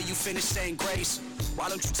right after you finished saying grace. Why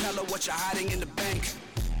don't you tell her what you're hiding in the bank?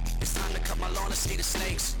 It's time to cut my lawn and see the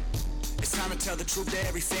snakes. It's time to tell the truth to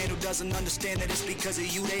every fan who doesn't understand that it's because of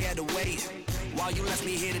you they had to wait. While you left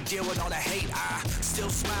me here to deal with all the hate, I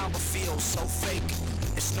still smile but feel so fake.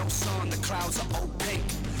 It's no sun, the clouds are opaque.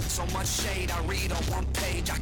 So much shade I read on one page.